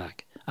coming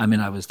back. I mean,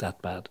 I was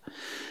that bad.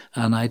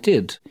 And I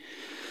did.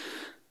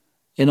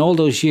 In all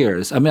those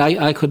years, I mean,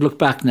 I could look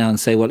back now and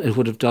say, well, it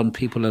would have done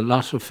people a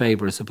lot of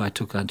favours if I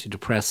took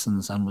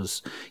antidepressants and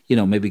was, you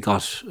know, maybe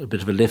got a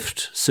bit of a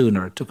lift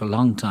sooner. It took a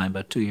long time,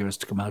 about 2 years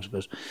to come out of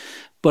it.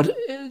 But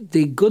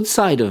the good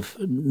side of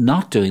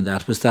not doing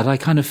that was that I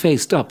kind of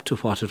faced up to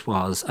what it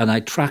was, and I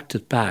tracked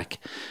it back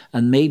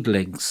and made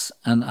links.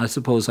 And I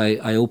suppose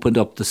I opened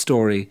up the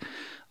story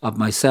of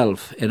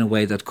myself in a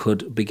way that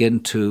could begin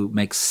to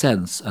make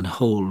sense and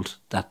hold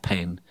that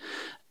pain.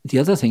 The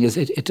other thing is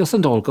it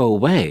doesn't all go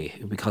away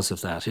because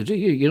of that.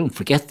 You don't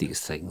forget these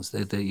things.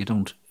 You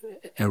don't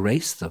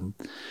erase them,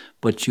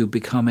 but you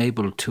become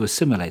able to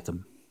assimilate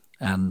them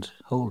and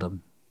hold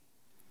them.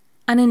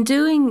 And in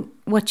doing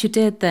what you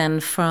did then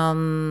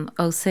from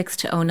 2006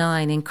 to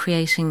 2009 in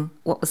creating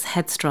what was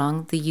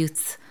Headstrong, the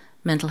Youth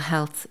Mental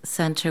Health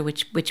Centre,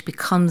 which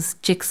becomes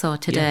Jigsaw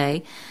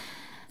today,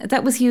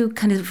 that was you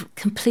kind of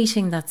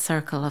completing that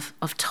circle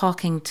of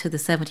talking to the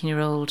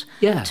 17-year-old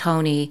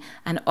Tony,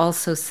 and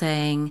also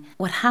saying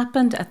what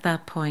happened at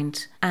that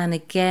point. And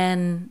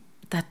again,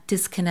 that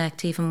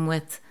disconnect, even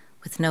with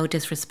no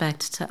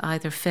disrespect to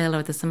either Phil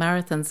or the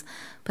Samaritans,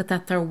 but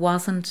that there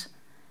wasn't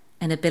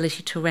an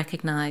ability to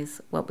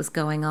recognise what was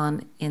going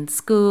on in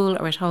school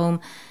or at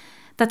home,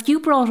 that you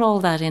brought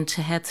all that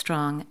into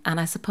Headstrong. And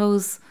I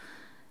suppose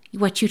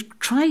what you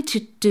tried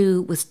to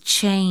do was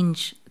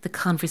change the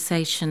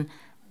conversation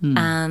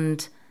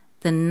and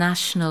the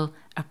national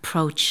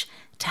approach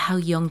to how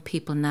young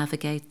people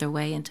navigate their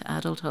way into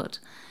adulthood.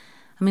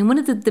 I mean, one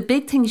of the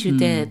big things you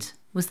did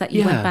was that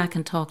you went back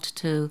and talked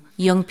to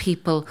young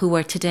people who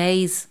were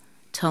today's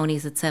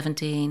Tonys at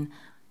 17,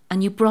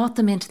 and you brought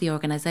them into the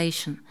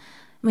organisation.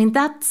 I mean,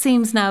 that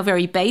seems now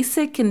very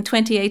basic in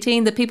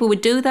 2018 that people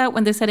would do that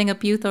when they're setting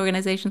up youth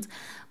organisations.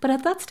 But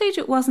at that stage,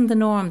 it wasn't the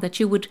norm that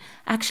you would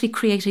actually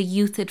create a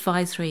youth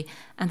advisory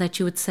and that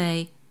you would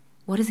say,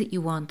 what is it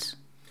you want?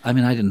 I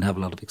mean, I didn't have a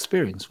lot of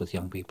experience with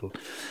young people.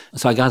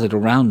 So I gathered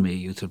around me a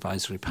youth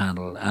advisory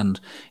panel. And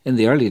in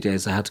the early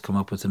days, I had to come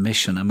up with a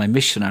mission. And my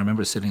mission, I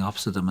remember sitting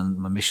opposite them, and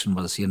my mission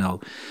was,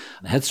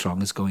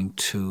 Headstrong is going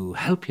to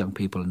help young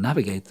people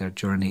navigate their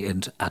journey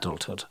into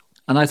adulthood.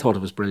 And I thought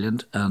it was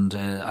brilliant, and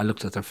I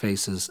looked at their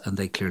faces, and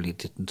they clearly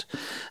didn't.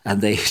 And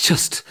they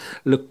just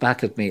looked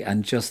back at me,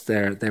 and just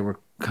there, they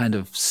were kind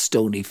of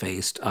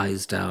stony-faced,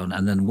 eyes down.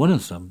 And then one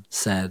of them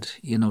said,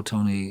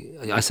 Tony,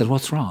 I said,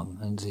 what's wrong?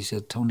 And he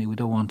said, Tony, we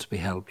don't want to be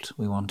helped.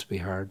 We want to be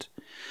heard.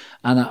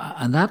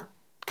 And that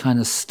kind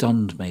of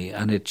stunned me,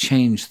 and it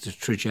changed the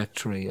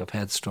trajectory of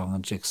Headstrong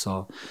and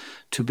Jigsaw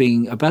to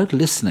being about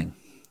listening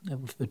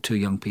to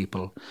young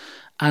people.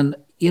 And,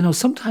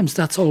 sometimes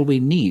that's all we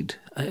need.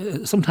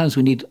 Sometimes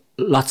we need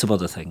lots of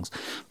other things.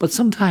 But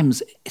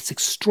sometimes it's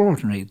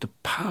extraordinary, the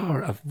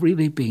power of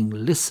really being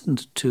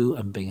listened to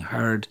and being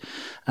heard,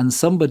 and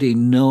somebody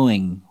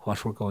knowing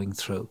what we're going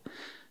through.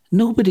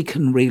 Nobody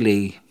can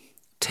really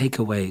take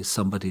away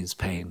somebody's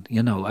pain,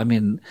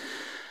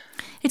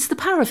 It's the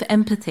power of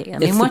empathy. I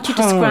mean, what you're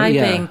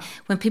describing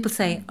when people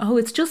say, oh,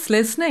 it's just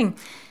listening,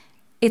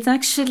 it's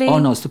actually... Oh,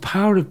 no, it's the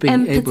power of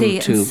being able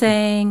to... and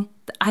saying,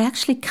 I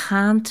actually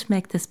can't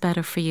make this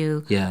better for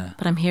you,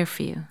 but I'm here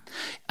for you.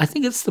 I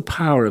think it's the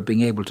power of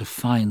being able to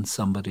find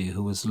somebody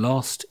who is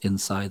lost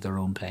inside their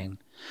own pain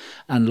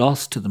and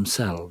lost to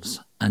themselves.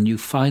 And you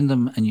find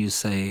them and you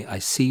say, I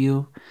see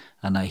you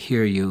and I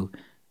hear you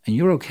and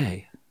you're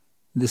okay.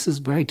 This is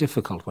very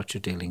difficult what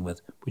you're dealing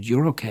with, but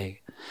you're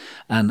okay.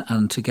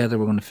 And together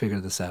we're going to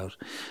figure this out.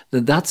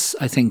 That's,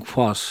 I think,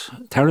 what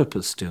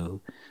therapists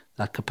do,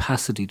 that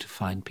capacity to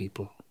find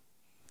people.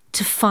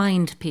 To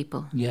find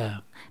people. Yeah.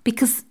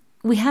 Because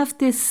we have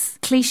this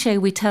cliche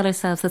we tell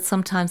ourselves that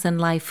sometimes in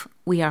life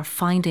we are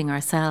finding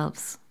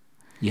ourselves.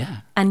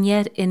 Yeah. And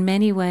yet in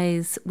many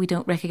ways we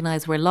don't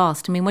recognise we're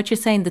lost. I mean, what you're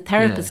saying the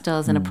therapist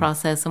does in a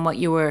process, and what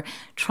you were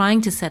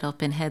trying to set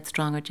up in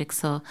Headstrong or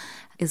Jigsaw,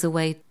 is a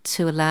way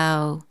to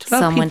allow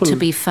someone people, to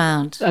be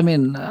found. I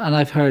mean, and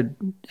I've heard,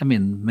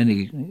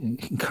 many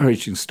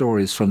encouraging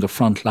stories from the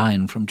front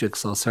line from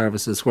Jigsaw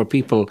Services where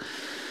people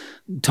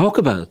talk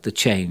about the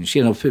change.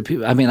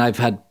 I've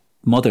had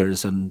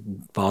mothers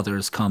and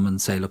fathers come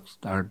and say, look,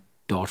 our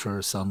daughter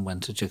or son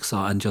went to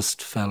Jigsaw and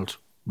just felt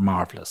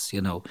marvellous,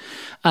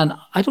 And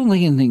I don't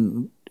think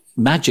anything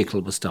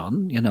magical was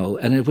done,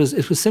 and it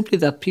was simply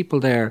that people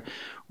there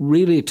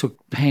really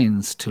took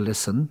pains to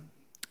listen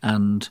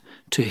and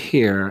to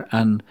hear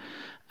and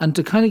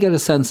to kind of get a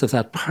sense of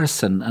that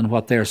person and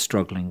what they're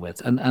struggling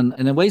with. And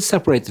in a way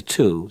separate the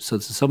two. So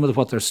some of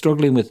what they're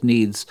struggling with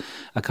needs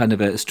a kind of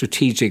a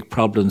strategic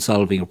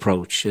problem-solving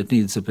approach. It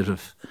needs a bit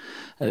of...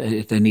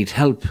 they need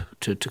help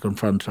to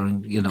confront,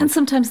 And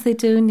sometimes they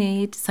do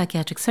need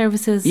psychiatric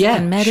services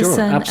and medicine,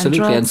 sure,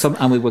 absolutely, and drugs.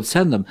 And we would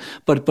send them.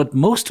 But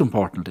most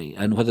importantly,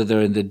 and whether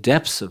they're in the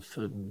depths of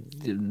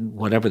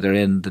whatever they're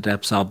in the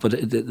depths of,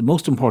 but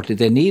most importantly,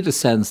 they need a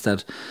sense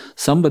that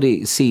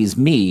somebody sees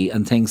me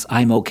and thinks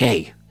I'm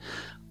okay.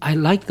 I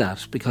like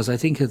that because I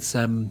think it's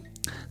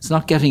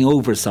not getting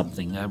over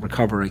something,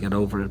 recover, I get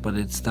over it, but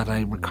it's that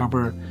I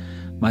recover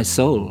my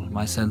soul,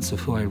 my sense of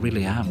who I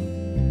really am.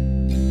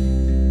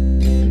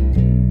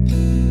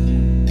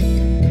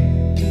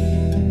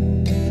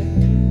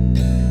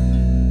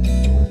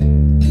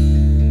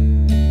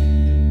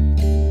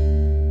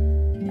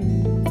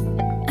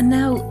 And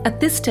now, at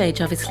this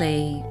stage,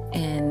 obviously,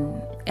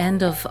 in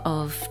end of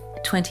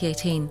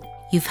 2018,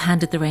 you've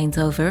handed the reins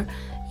over.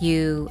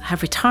 You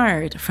have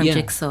retired from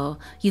Jigsaw.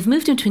 You've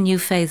moved into a new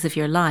phase of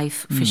your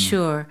life, for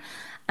sure.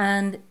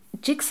 And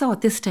Jigsaw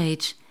at this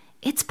stage,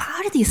 it's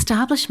part of the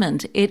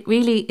establishment. It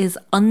really is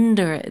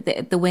under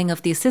the wing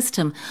of the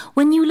system.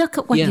 When you look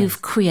at what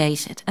you've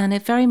created, and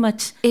it very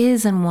much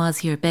is and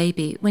was your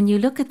baby, when you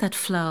look at that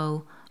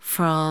flow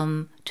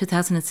from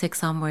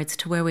 2006 onwards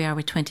to where we are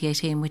with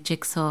 2018 with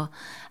Jigsaw,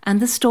 and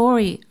the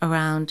story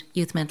around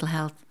youth mental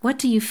health, what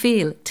do you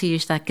feel, to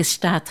use that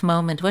Gestalt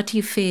moment, what do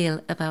you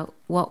feel about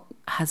what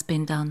has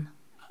been done?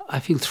 I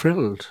feel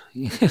thrilled,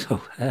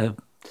 I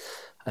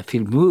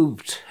feel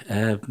moved.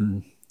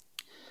 I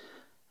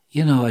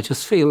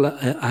just feel,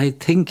 I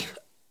think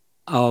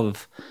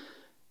of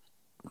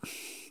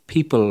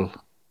people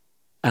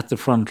at the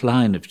front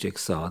line of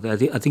Jigsaw. I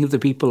think of the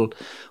people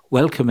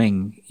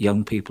welcoming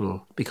young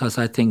people, because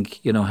I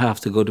think,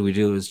 half the good we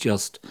do is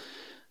just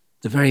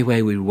the very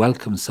way we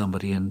welcome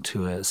somebody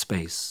into a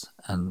space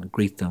and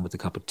greet them with a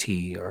cup of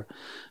tea or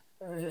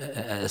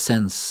a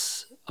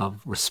sense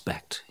of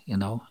respect,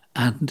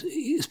 And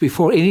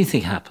before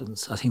anything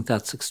happens, I think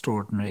that's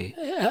extraordinary.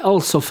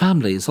 Also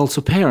families,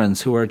 also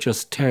parents who are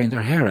just tearing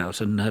their hair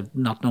out and have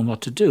not known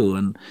what to do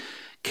and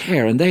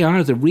care. And they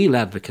are the real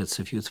advocates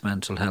of youth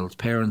mental health,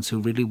 parents who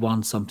really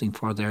want something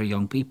for their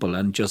young people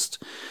and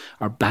just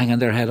are banging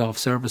their head off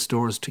service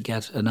doors to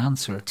get an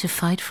answer. To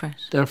fight for it.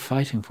 They're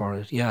fighting for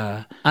it,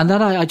 yeah. And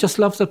then I just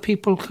love that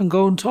people can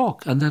go and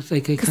talk and that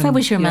they can... Because that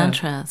was your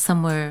mantra,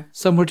 somewhere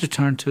to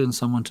turn to and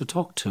someone to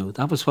talk to.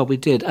 That was what we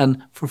did,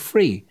 and for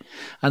free.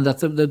 And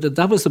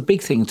that was a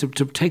big thing, to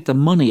take the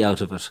money out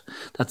of it,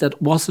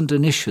 that wasn't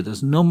an issue.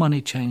 There's no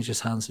money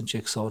changes hands in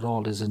Jigsaw at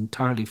all. It's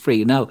entirely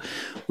free. Now,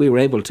 we were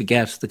able to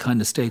get the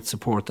kind of state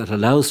support that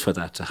allows for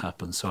that to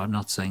happen, so I'm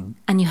not saying...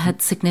 And you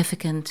had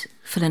significant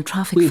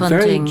philanthropic funding.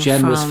 Very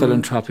generous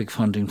philanthropic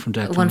funding from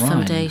Declan One Ryan.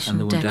 Foundation, And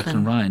the one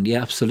Declan Ryan.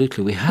 Yeah,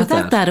 absolutely. We had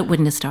Without that, it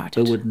wouldn't have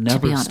started. It would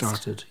never have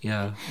started.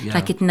 Yeah.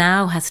 Like it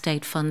now has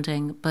state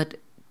funding, but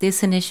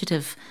this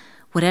initiative,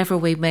 whatever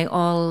we may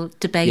all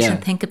debate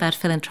and think about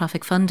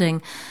philanthropic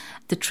funding,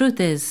 the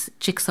truth is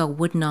Jigsaw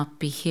would not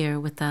be here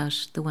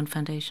without the One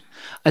Foundation.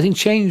 I think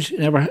change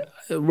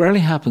rarely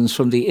happens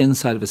from the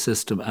inside of a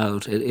system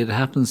out. It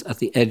happens at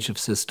the edge of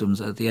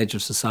systems, at the edge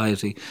of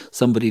society.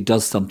 Somebody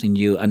does something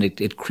new and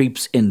it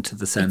creeps into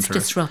the centre.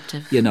 It's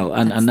disruptive.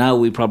 And now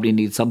we probably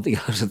need something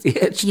out at the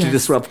edge to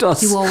disrupt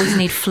us. You always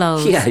need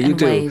flows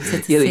and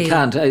waves. You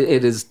can't.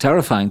 It is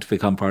terrifying to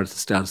become part of the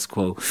status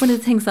quo. One of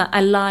the things that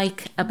I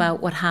like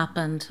about what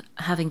happened,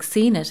 having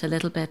seen it a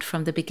little bit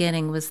from the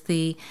beginning, was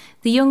the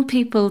young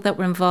people that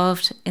were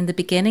involved in the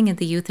beginning in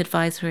the youth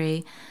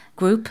advisory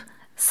group.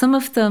 Some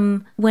of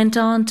them went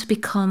on to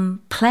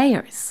become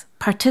players,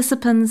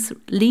 participants,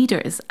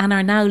 leaders, and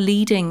are now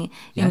leading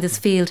in this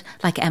field,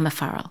 like Emma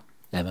Farrell.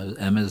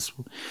 Emma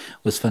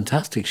was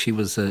fantastic. She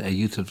was a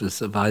youth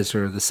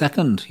advisor, the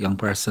second young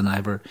person I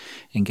ever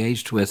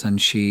engaged with,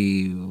 and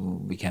she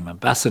became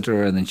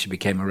ambassador, and then she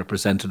became a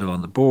representative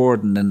on the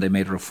board, and then they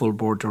made her a full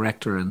board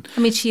director. And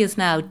she is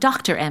now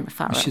Dr. Emma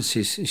Farrell.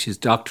 She's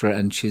doctor,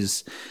 and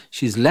she's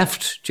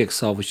left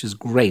Jigsaw, which is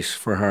great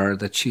for her.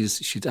 That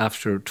she's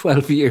after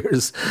 12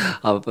 years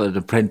of an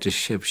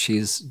apprenticeship,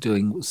 she's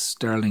doing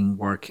sterling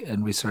work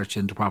and research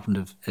in Department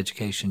of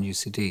Education,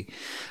 UCD.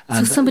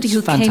 And so somebody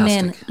who came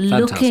in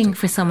looking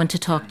for someone to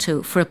talk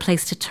to, for a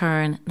place to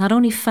turn, not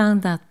only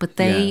found that, but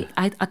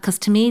because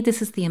to me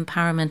this is the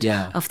empowerment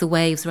of the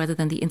waves rather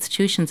than the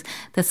institutions.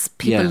 There's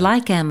people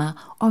like Emma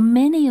or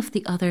many of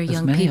the other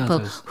young people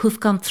who've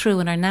gone through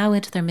and are now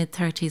into their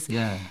mid-30s.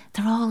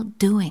 They're all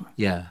doing.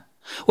 Yeah.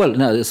 Well,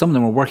 no, some of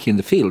them are working in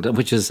the field,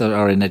 which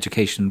are in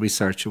education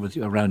research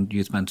around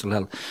youth mental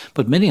health.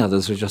 But many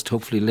others are just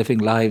hopefully living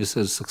lives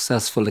as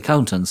successful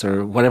accountants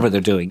or whatever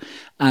they're doing.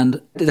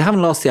 And they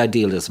haven't lost the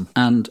idealism.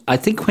 And I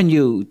think when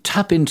you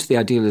tap into the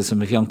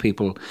idealism of young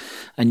people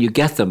and you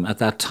get them at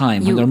that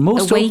time, when they're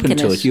most open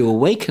to it, you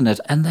awaken it,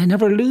 and they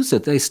never lose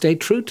it. They stay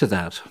true to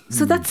that.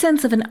 So that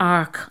sense of an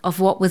arc of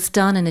what was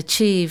done and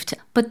achieved.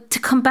 But to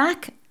come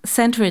back,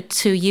 centre it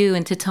to you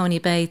and to Tony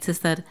Bates, is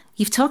that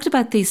you've talked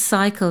about these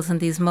cycles and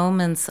these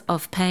moments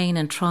of pain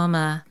and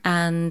trauma,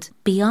 and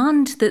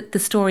beyond the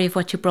story of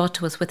what you brought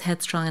to us with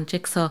Headstrong and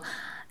Jigsaw,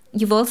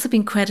 you've also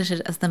been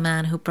credited as the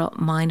man who brought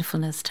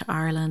mindfulness to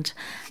Ireland.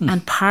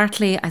 And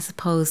partly, I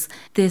suppose,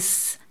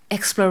 this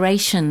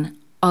exploration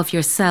of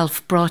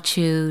yourself brought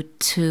you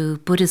to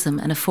Buddhism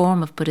and a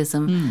form of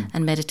Buddhism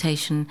and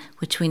meditation,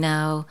 which we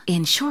now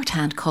in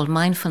shorthand call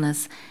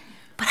mindfulness.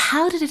 But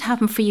how did it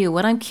happen for you?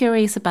 What I'm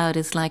curious about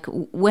is, like,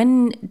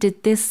 when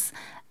did this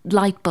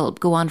light bulb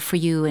go on for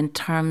you in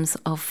terms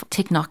of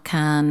Thich Nhat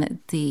Hanh,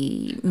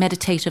 the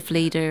meditative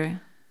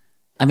leader?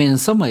 I mean, in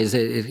some ways,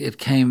 it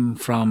came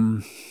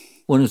from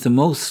one of the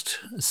most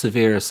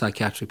severe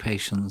psychiatric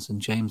patients in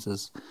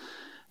James's,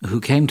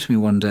 who came to me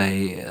one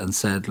day and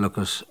said, look,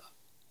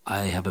 I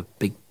have a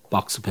big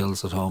box of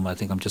pills at home. I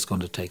think I'm just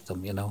going to take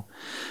them,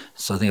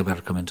 So I think I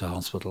better come into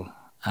hospital.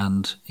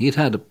 And he'd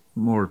had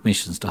more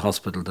admissions to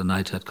hospital than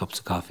I'd had cups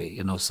of coffee,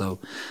 So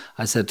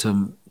I said to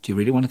him, do you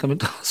really want to come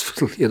into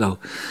hospital?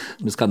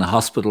 It was kind of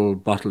hospital,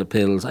 bottle of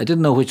pills. I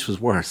didn't know which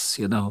was worse,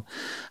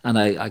 And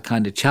I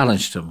kind of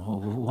challenged him.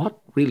 What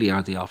really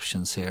are the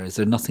options here? Is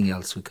there nothing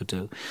else we could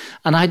do?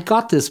 And I'd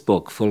got this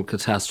book, Full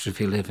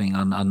Catastrophe Living,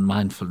 on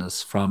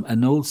mindfulness from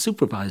an old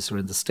supervisor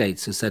in the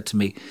States who said to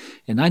me,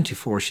 in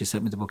 94, she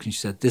sent me the book and she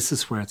said, this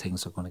is where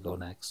things are going to go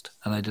next.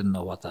 And I didn't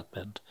know what that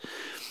meant.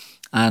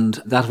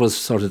 And that was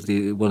sort of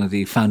one of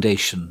the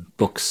foundation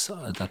books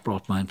that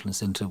brought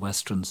mindfulness into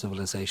Western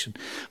civilization.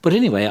 But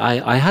anyway,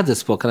 I had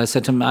this book and I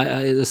said to him,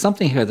 there's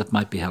something here that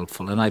might be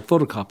helpful. And I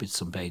photocopied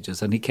some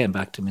pages and he came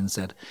back to me and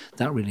said,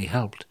 that really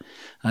helped.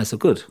 And I said,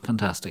 good,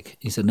 fantastic.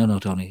 He said, no,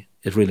 Tony,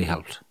 it really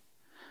helped.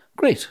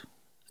 Great,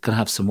 I can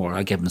have some more.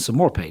 I gave him some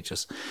more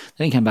pages.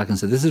 Then he came back and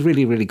said, this is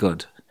really, really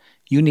good.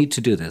 You need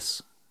to do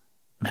this.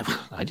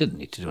 I didn't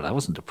need to do it. I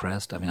wasn't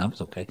depressed. I was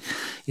okay.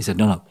 He said,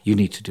 no, you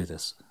need to do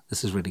this.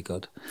 This is really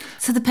good.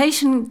 So the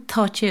patient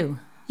taught you?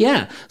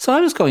 Yeah. So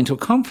I was going to a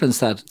conference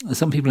that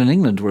some people in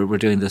England were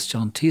doing this.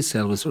 John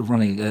Teasdale was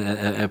running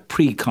a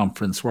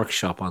pre-conference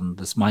workshop on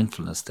this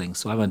mindfulness thing.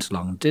 So I went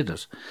along and did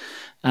it.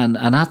 And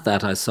at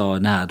that, I saw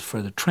an ad for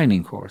the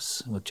training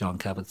course with John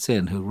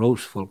Kabat-Zinn, who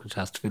wrote Full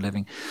Catastrophe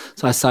Living.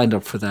 So I signed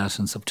up for that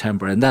in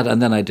September, and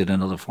then I did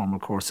another formal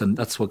course, and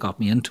that's what got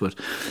me into it.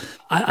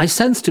 I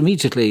sensed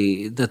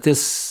immediately that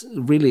this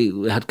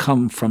really had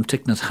come from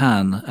Thich Nhat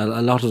Hanh.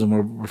 A lot of them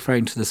were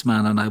referring to this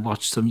man, and I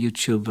watched some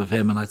YouTube of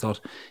him, and I thought,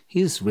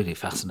 he's really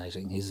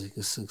fascinating. He's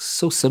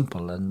so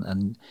simple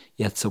and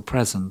yet so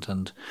present.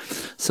 And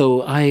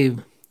so I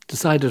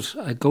decided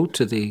I'd go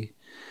to the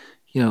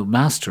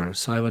master.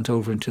 So I went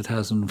over in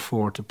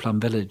 2004 to Plum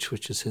Village,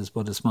 which is his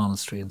Buddhist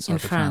monastery in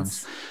south of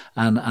France.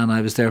 And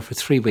I was there for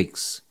 3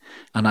 weeks,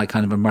 and I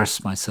kind of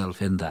immersed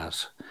myself in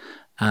that.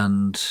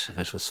 And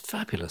it was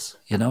fabulous,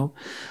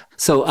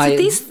 So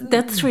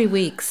that 3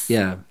 weeks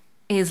yeah.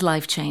 is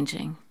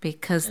life-changing,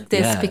 because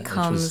this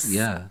becomes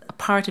a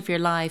part of your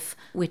life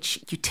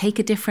which you take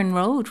a different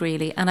road,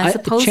 really. And I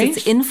suppose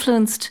it's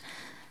influenced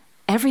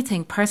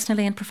everything,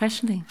 personally and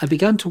professionally. I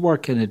began to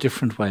work in a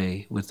different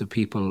way with the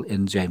people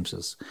in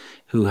James's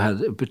who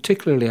had,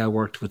 particularly I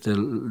worked with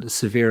the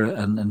severe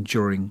and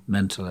enduring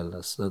mental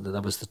illness.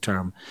 That was the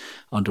term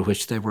under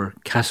which they were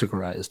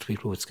categorised.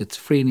 People with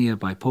schizophrenia,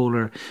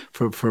 bipolar,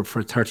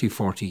 for 30,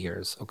 40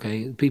 years,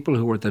 okay? People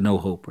who were the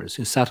no-hopers,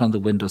 who sat on the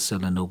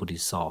windowsill and nobody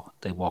saw.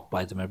 They walked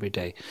by them every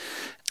day.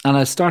 And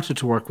I started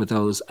to work with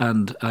those,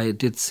 and I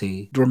did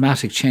see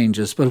dramatic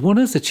changes. But one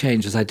of the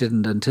changes I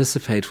didn't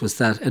anticipate was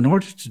that in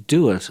order to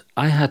do it,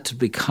 I had to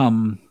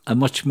become a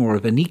much more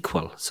of an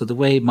equal. So the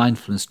way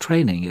mindfulness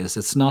training is,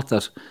 it's not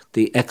that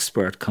the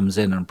expert comes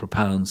in and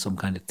propounds some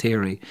kind of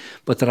theory,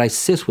 but that I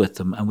sit with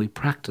them and we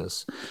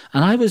practice.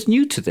 And I was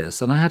new to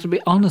this, and I had to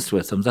be honest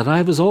with them that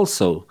I was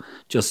also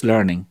just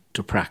learning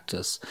to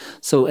practice.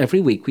 So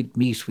every week we'd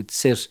meet, we'd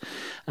sit,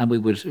 and we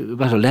would,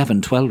 about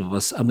 11, 12 of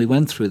us, and we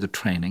went through the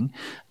training,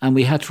 and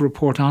we had to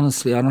report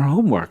honestly on our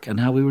homework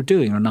and how we were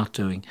doing or not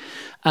doing.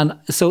 And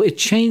so it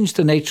changed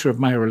the nature of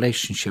my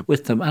relationship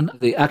with them, and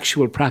the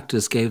actual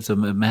practice gave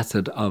them a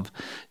method of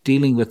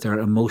dealing with their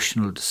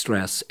emotional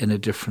distress in a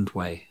different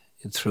way,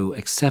 through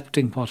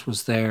accepting what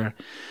was there,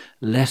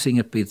 letting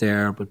it be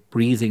there, but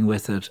breathing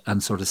with it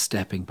and sort of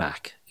stepping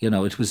back.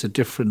 It was a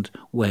different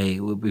way.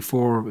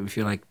 Before, if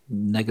you like,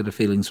 negative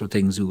feelings were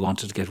things we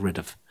wanted to get rid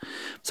of.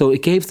 So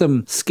it gave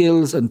them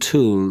skills and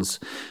tools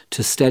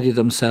to steady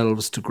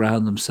themselves, to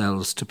ground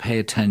themselves, to pay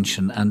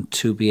attention, and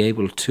to be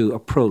able to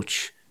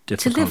approach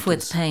difficulties. To live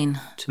with pain.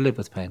 To live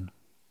with pain,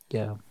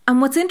 yeah.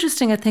 And what's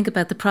interesting, I think,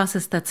 about the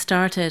process that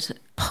started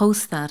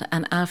post that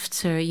and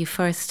after you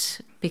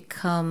first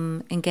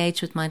become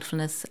engaged with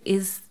mindfulness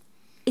is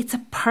it's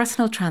a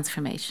personal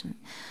transformation.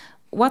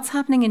 What's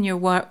happening in your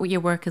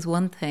work is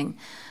one thing,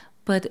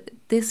 but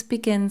this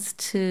begins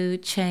to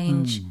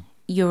change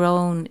your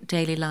own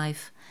daily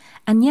life.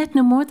 And yet,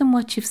 no more than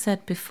what you've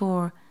said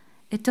before,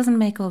 it doesn't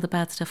make all the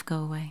bad stuff go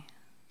away.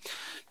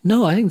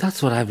 No, I think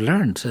that's what I've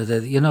learned.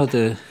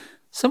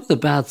 Some of the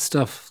bad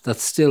stuff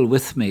that's still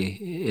with me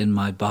in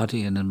my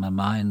body and in my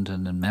mind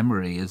and in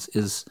memory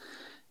is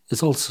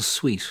also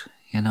sweet.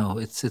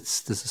 There's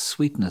a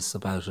sweetness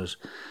about it.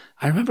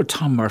 I remember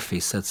Tom Murphy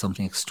said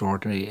something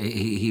extraordinary.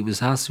 He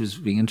was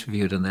being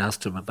interviewed, and they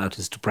asked him about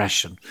his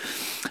depression.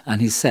 And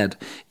he said,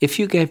 if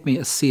you gave me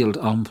a sealed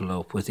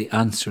envelope with the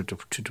answer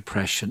to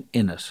depression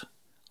in it,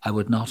 I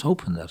would not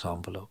open that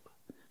envelope,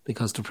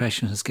 because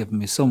depression has given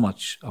me so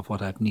much of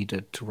what I've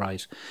needed to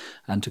write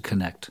and to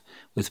connect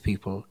with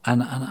people.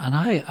 And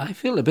I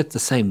feel a bit the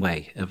same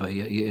way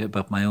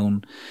about my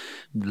own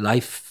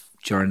life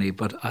journey,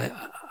 but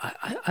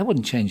I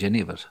wouldn't change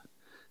any of it.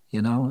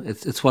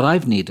 It's what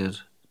I've needed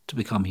to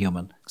become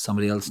human.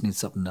 Somebody else needs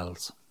something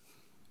else.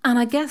 And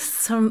I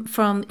guess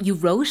from you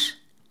wrote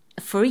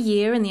for a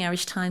year in the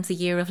Irish Times, A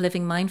Year of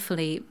Living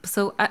Mindfully.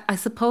 So I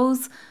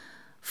suppose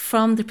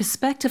from the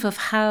perspective of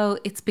how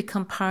it's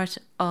become part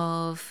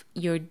of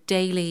your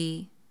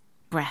daily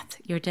breath,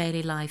 your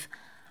daily life,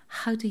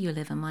 how do you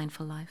live a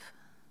mindful life?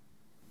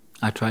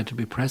 I try to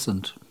be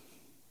present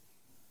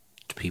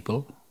to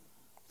people,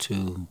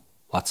 to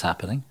what's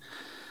happening,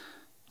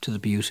 to the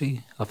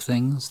beauty of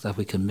things that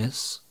we can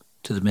miss,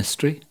 to the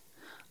mystery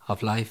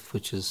of life,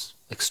 which is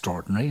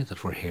extraordinary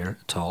that we're here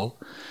at all,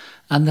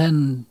 and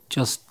then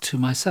just to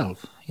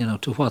myself,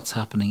 to what's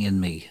happening in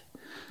me.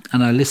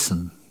 And I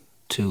listen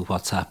to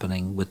what's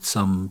happening with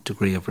some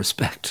degree of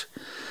respect,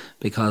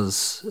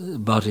 because the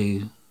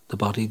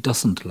body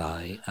doesn't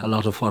lie. A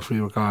lot of what we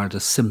regard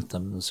as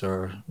symptoms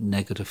or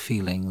negative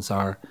feelings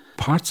are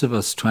parts of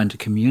us trying to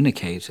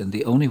communicate in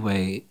the only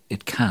way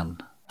it can.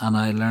 And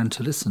I learned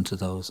to listen to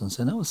those and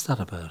say, no, what's that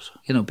about?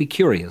 Be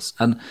curious.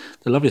 And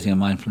the lovely thing of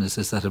mindfulness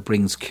is that it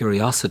brings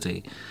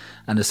curiosity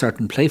and a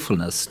certain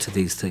playfulness to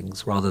these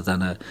things, rather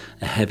than a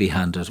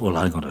heavy-handed, well,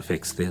 I'm going to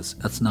fix this.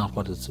 That's not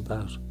what it's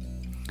about.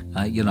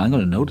 I'm going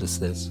to notice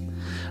this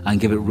and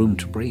give it room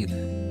to breathe.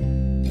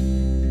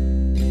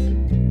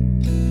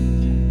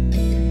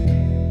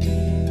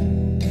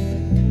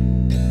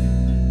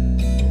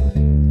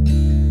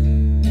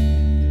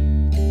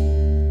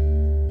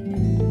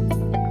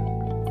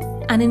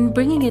 And in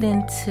bringing it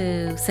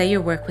into, say,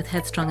 your work with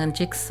Headstrong and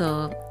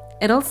Jigsaw,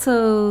 it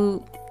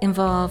also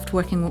involved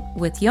working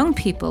with young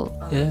people.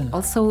 Yeah.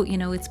 Also,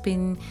 it's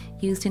been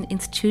used in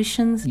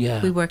institutions.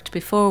 Yeah. We worked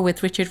before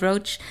with Richard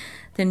Roach,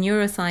 the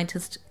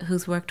neuroscientist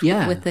who's worked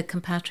with the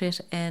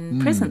compatriot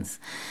in prisons.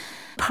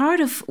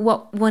 Part of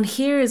what one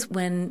hears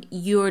when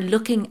you're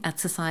looking at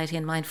society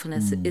and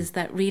mindfulness is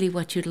that really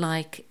what you'd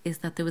like is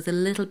that there was a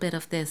little bit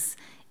of this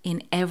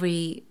in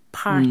every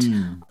part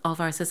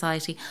of our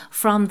society,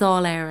 from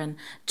Dáil Éireann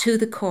to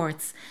the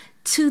courts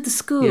to the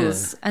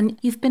schools. And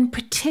you've been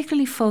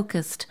particularly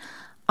focused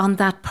on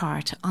that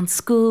part, on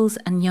schools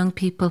and young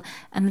people,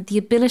 and the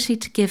ability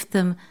to give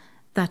them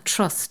that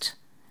trust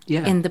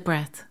in the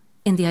breath,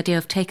 in the idea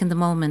of taking the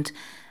moment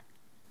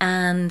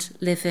and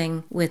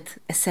living with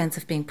a sense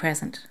of being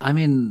present. I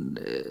mean,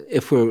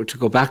 if we were to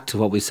go back to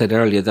what we said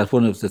earlier, that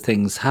one of the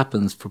things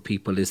happens for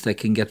people is they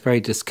can get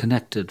very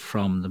disconnected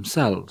from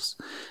themselves.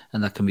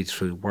 And that can be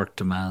through work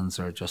demands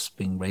or just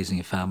raising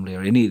a family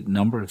or any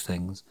number of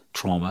things,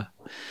 trauma.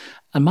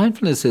 And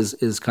mindfulness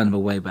is kind of a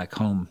way back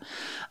home.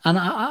 And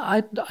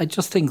I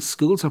just think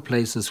schools are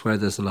places where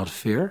there's a lot of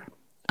fear.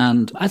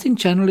 And I think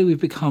generally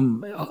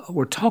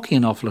we're talking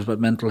an awful lot about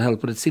mental health,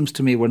 but it seems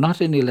to me we're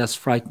not any less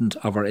frightened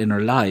of our inner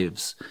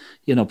lives.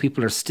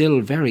 People are still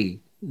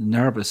very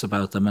nervous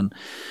about them. And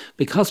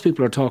because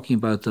people are talking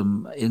about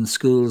them in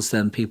schools,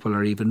 then people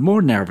are even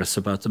more nervous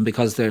about them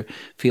because they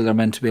feel they're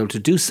meant to be able to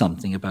do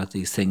something about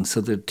these things.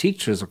 So the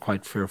teachers are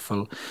quite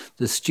fearful.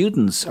 The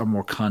students are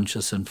more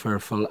conscious and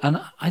fearful.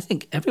 And I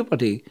think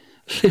everybody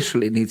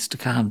literally needs to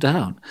calm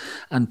down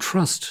and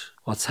trust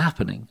what's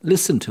happening.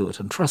 Listen to it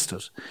and trust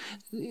it.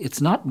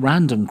 It's not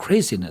random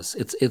craziness.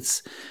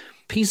 It's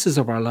pieces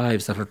of our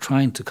lives that are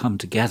trying to come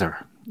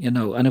together,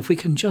 and if we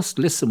can just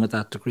listen with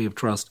that degree of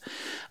trust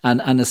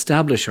and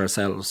establish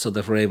ourselves so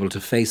that we're able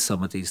to face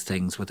some of these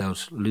things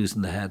without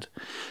losing the head,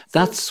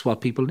 that's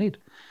what people need.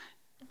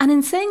 And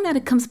in saying that,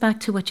 it comes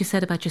back to what you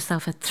said about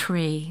yourself at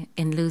 3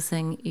 in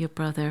losing your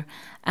brother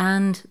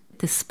and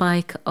the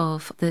spike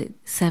of the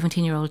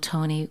 17-year-old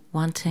Tony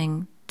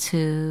wanting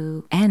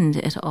to end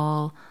it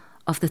all,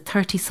 of the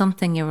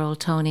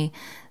 30-something-year-old Tony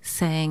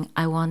saying,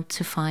 I want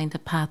to find a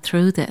path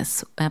through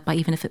this,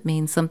 even if it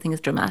means something as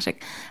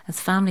dramatic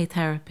as family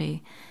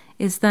therapy,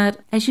 is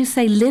that, as you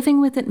say, living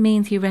with it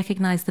means you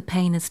recognise the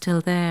pain is still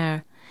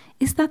there.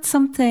 Is that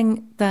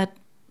something that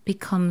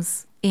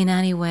becomes in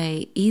any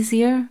way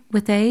easier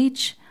with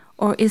age?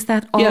 Or is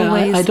that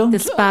always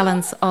this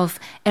balance of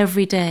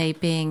every day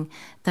being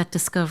that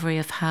discovery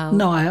of how...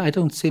 No, I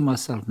don't see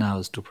myself now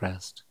as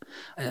depressed.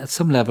 At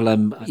some level,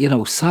 I'm,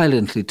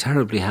 silently,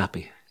 terribly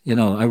happy.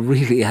 I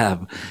really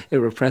am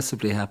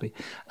irrepressibly happy.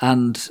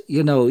 And,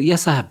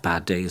 yes, I have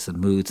bad days and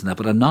moods and that,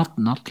 but I'm not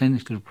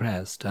clinically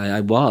depressed.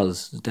 I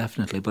was,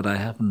 definitely, but I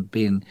haven't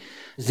been.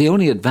 It's the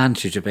only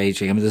advantage of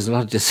aging. I mean, there's a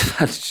lot of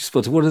disadvantages,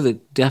 but one of the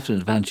definite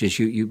advantages,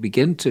 you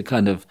begin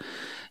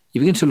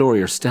to lower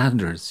your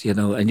standards,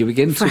 and you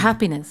begin for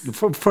happiness.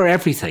 For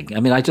everything. I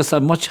mean,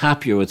 I'm much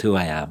happier with who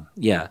I am.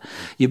 Yeah.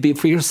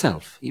 For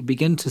yourself. You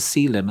begin to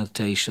see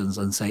limitations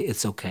and say,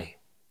 it's okay.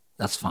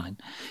 That's fine.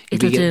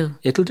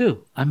 It'll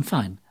do. I'm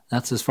fine.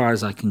 That's as far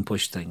as I can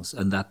push things.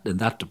 And that in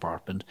that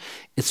department,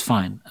 it's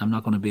fine. I'm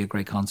not going to be a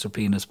great concert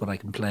pianist, but I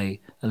can play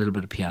a little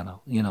bit of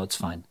piano. It's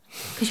fine.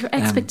 Because your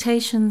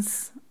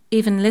expectations,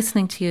 even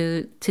listening to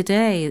you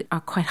today,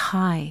 are quite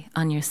high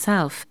on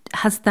yourself.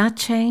 Has that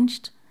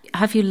changed?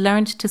 Have you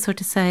learned to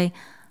sort of say,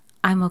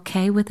 I'm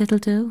okay with it'll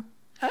do?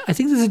 I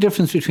think there's a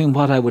difference between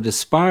what I would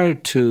aspire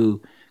to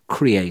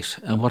create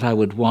and what I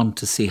would want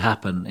to see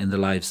happen in the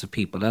lives of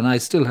people. And I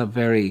still have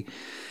I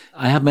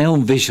have my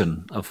own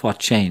vision of what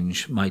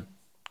change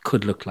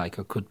could look like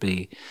or could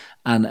be.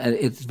 And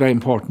it's very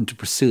important to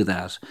pursue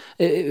that.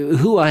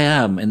 Who I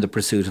am in the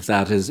pursuit of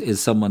that is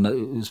someone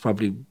who's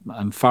probably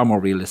I'm far more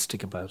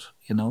realistic about,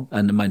 and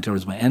in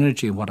terms of my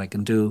energy and what I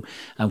can do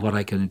and what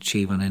I can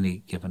achieve on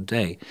any given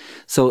day.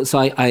 So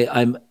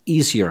I'm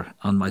easier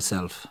on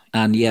myself.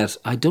 And yet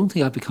I don't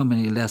think I've become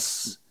any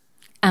less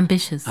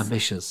ambitious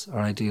or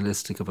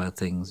idealistic about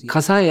things.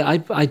 Because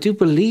I do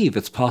believe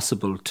it's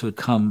possible to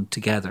come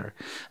together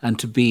and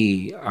to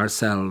be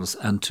ourselves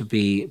and to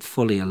be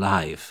fully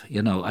alive.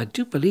 I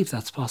do believe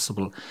that's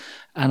possible.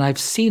 And I've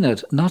seen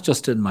it not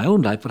just in my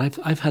own life, but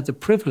I've had the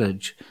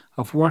privilege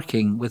of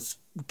working with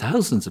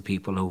thousands of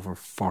people over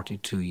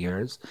 42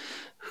 years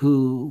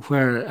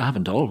where I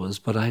haven't always,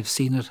 but I've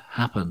seen it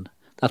happen.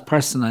 That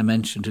person I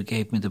mentioned who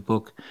gave me the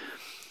book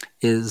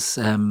has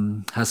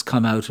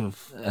come out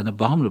of an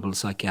abominable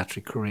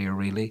psychiatric career,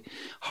 really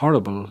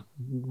horrible,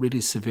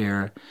 really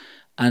severe,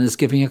 and is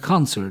giving a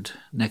concert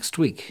next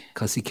week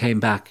because he came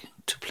back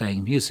to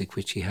playing music,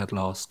 which he had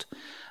lost.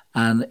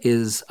 And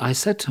I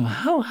said to him,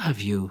 how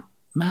have you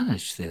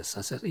managed this?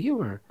 I said, you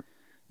were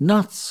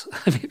nuts.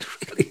 I mean,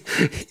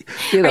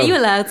 really. Are you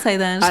allowed to say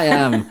that? I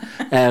am.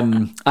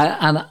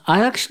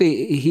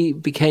 He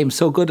became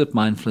so good at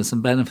mindfulness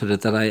and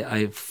benefited that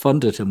I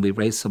funded him. We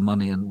raised some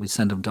money and we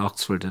sent him to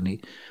Oxford and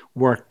he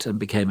worked and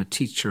became a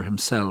teacher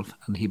himself,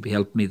 and he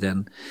helped me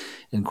then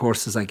in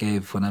courses I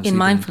gave when I was in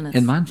mindfulness.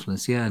 In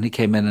mindfulness, yeah. And he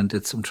came in and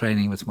did some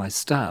training with my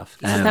staff.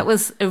 So that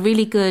was a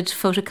really good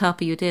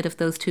photocopy you did of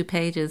those 2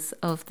 pages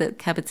of the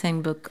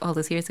Kabat-Zinn book all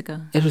those years ago.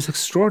 It was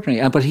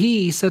extraordinary. But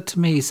he said to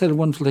me, he said a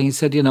wonderful thing.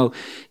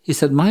 He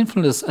said,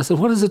 mindfulness, I said,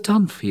 what has it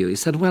done for you? He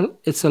said, well,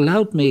 it's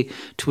allowed me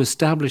to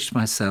establish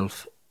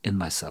myself in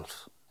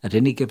myself at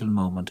any given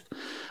moment.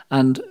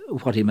 And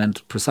what he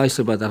meant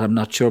precisely by that, I'm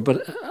not sure,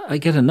 but I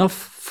get enough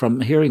from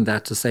hearing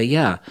that to say,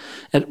 yeah,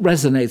 it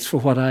resonates for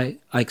what I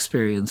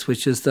experience,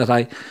 which is that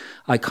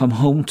I come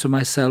home to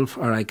myself,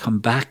 or I come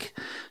back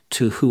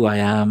to who I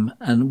am,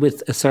 and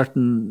with a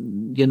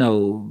certain,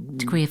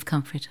 degree of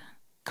comfort.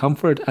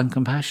 Comfort and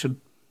compassion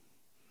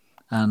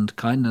and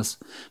kindness,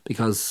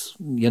 because,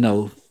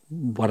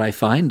 what I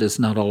find is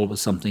not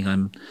always something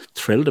I'm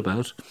thrilled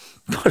about,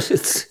 but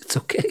it's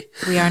okay.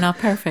 We are not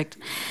perfect.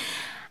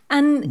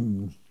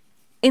 And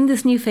in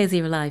this new phase of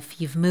your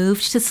life, you've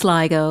moved to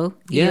Sligo.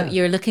 Yeah.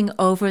 You're looking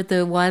over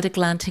the wild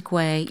Atlantic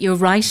way. You're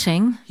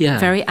writing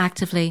very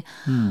actively.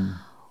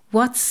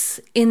 What's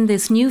in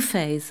this new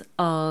phase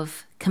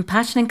of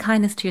compassion and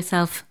kindness to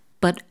yourself,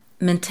 but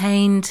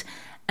maintained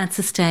and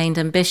sustained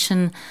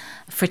ambition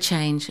for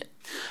change?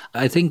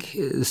 I think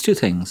there's 2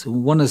 things.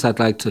 One is I'd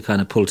like to kind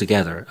of pull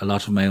together a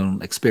lot of my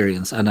own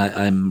experience, and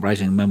I'm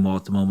writing a memoir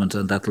at the moment,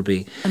 and that'll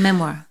be a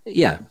memoir.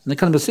 Yeah, and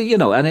kind of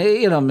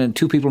I mean,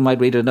 2 people might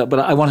read it, but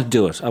I want to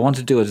do it. I want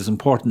to do it. It's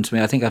important to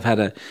me. I think I've had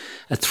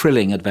a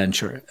thrilling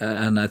adventure,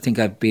 and I think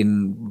I've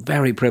been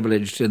very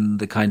privileged in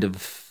the kind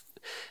of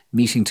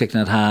meeting Thich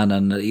Nhat Hanh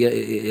and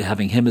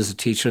having him as a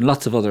teacher, and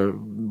lots of other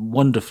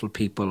wonderful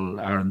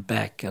people, Aaron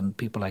Beck and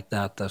people like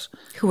that.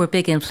 Who were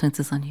big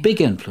influences on you. Big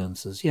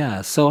influences,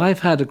 yeah. So I've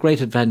had a great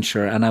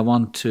adventure, and I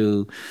want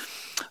to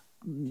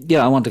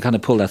kind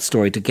of pull that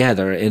story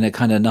together in a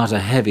kind of not a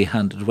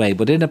heavy-handed way,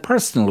 but in a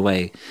personal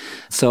way.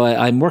 So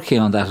I'm working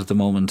on that at the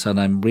moment, and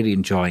I'm really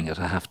enjoying it,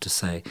 I have to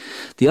say.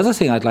 The other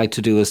thing I'd like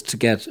to do is to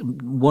get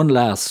one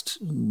last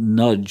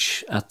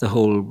nudge at the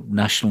whole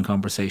national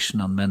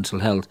conversation on mental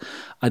health.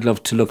 I'd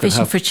love to look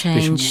Vision at how... for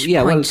change.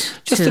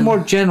 Just a more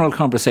general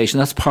conversation.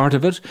 That's part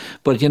of it.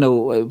 But,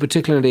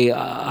 particularly,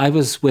 I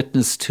was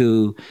witness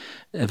to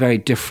a very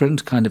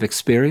different kind of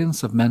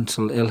experience of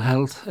mental ill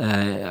health.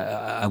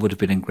 I would have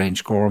been in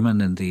Grange Gorman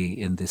in the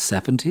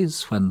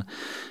 70s, when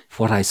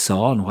what I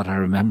saw and what I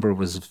remember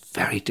was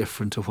very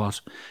different to what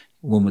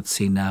one would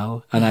see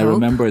now. And I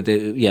remember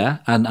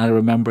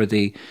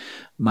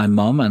my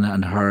mum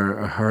and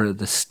her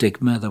the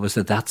stigma that was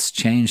that's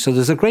changed. So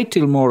there's a great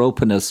deal more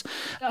openness,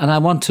 and I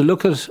want to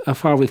look at how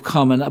far we've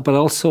come, but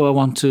also I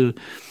want to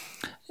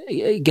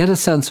get a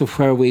sense of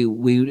where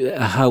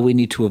how we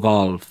need to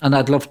evolve. And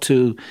I'd love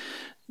to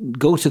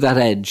go to that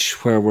edge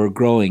where we're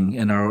growing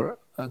in our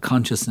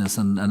consciousness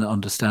and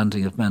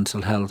understanding of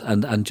mental health,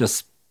 and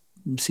just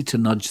see to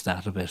nudge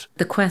that a bit.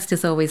 The quest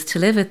is always to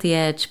live at the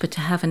edge, but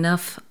to have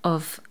enough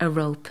of a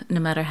rope,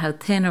 no matter how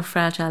thin or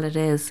fragile it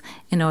is,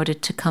 in order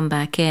to come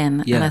back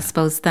in. Yeah. And I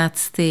suppose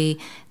that's the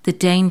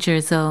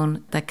danger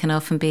zone that can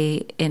often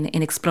be in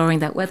exploring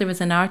that, whether as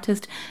an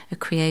artist, a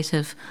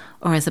creative,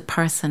 or as a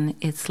person.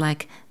 It's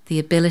like the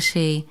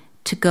ability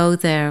to go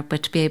there,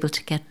 but to be able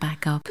to get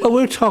back up. Well,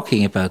 we're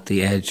talking about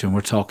the edge, and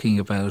we're talking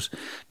about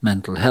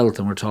mental health,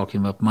 and we're talking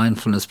about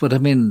mindfulness. But I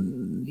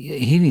mean,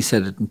 Heaney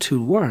said it in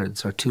 2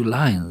 words or 2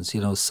 lines.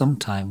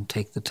 Sometime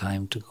take the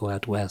time to go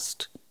out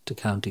west to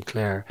County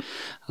Clare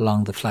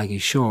along the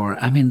flaggy shore.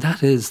 I mean,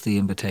 that is the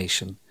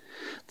invitation.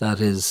 That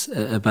is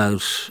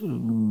about,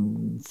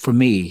 for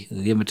me,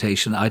 the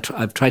invitation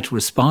I've tried to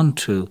respond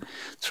to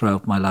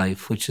throughout my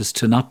life, which is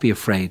to not be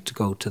afraid to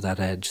go to that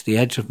edge, the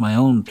edge of my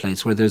own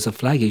place, where there's a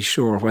flaggy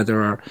shore, where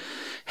there are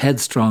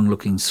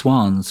headstrong-looking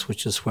swans,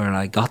 which is where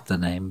I got the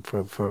name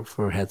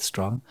for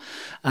headstrong,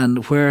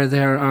 and where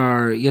there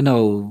are,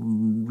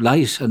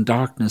 light and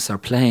darkness are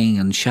playing,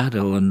 and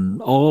shadow,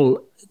 and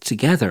all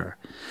together,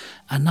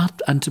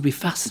 and to be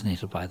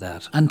fascinated by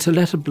that, and to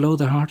let it blow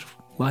the heart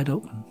wide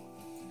open.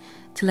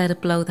 To let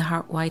it blow the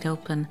heart wide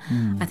open.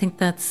 I think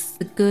that's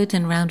a good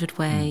and rounded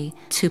way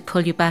to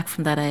pull you back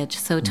from that edge.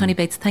 So Tony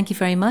Bates, thank you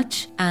very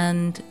much,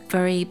 and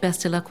very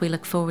best of luck. We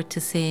look forward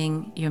to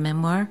seeing your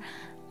memoir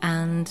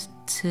and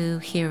to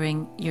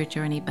hearing your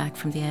journey back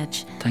from the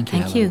edge. Thank you.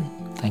 Thank you.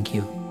 Thank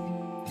you.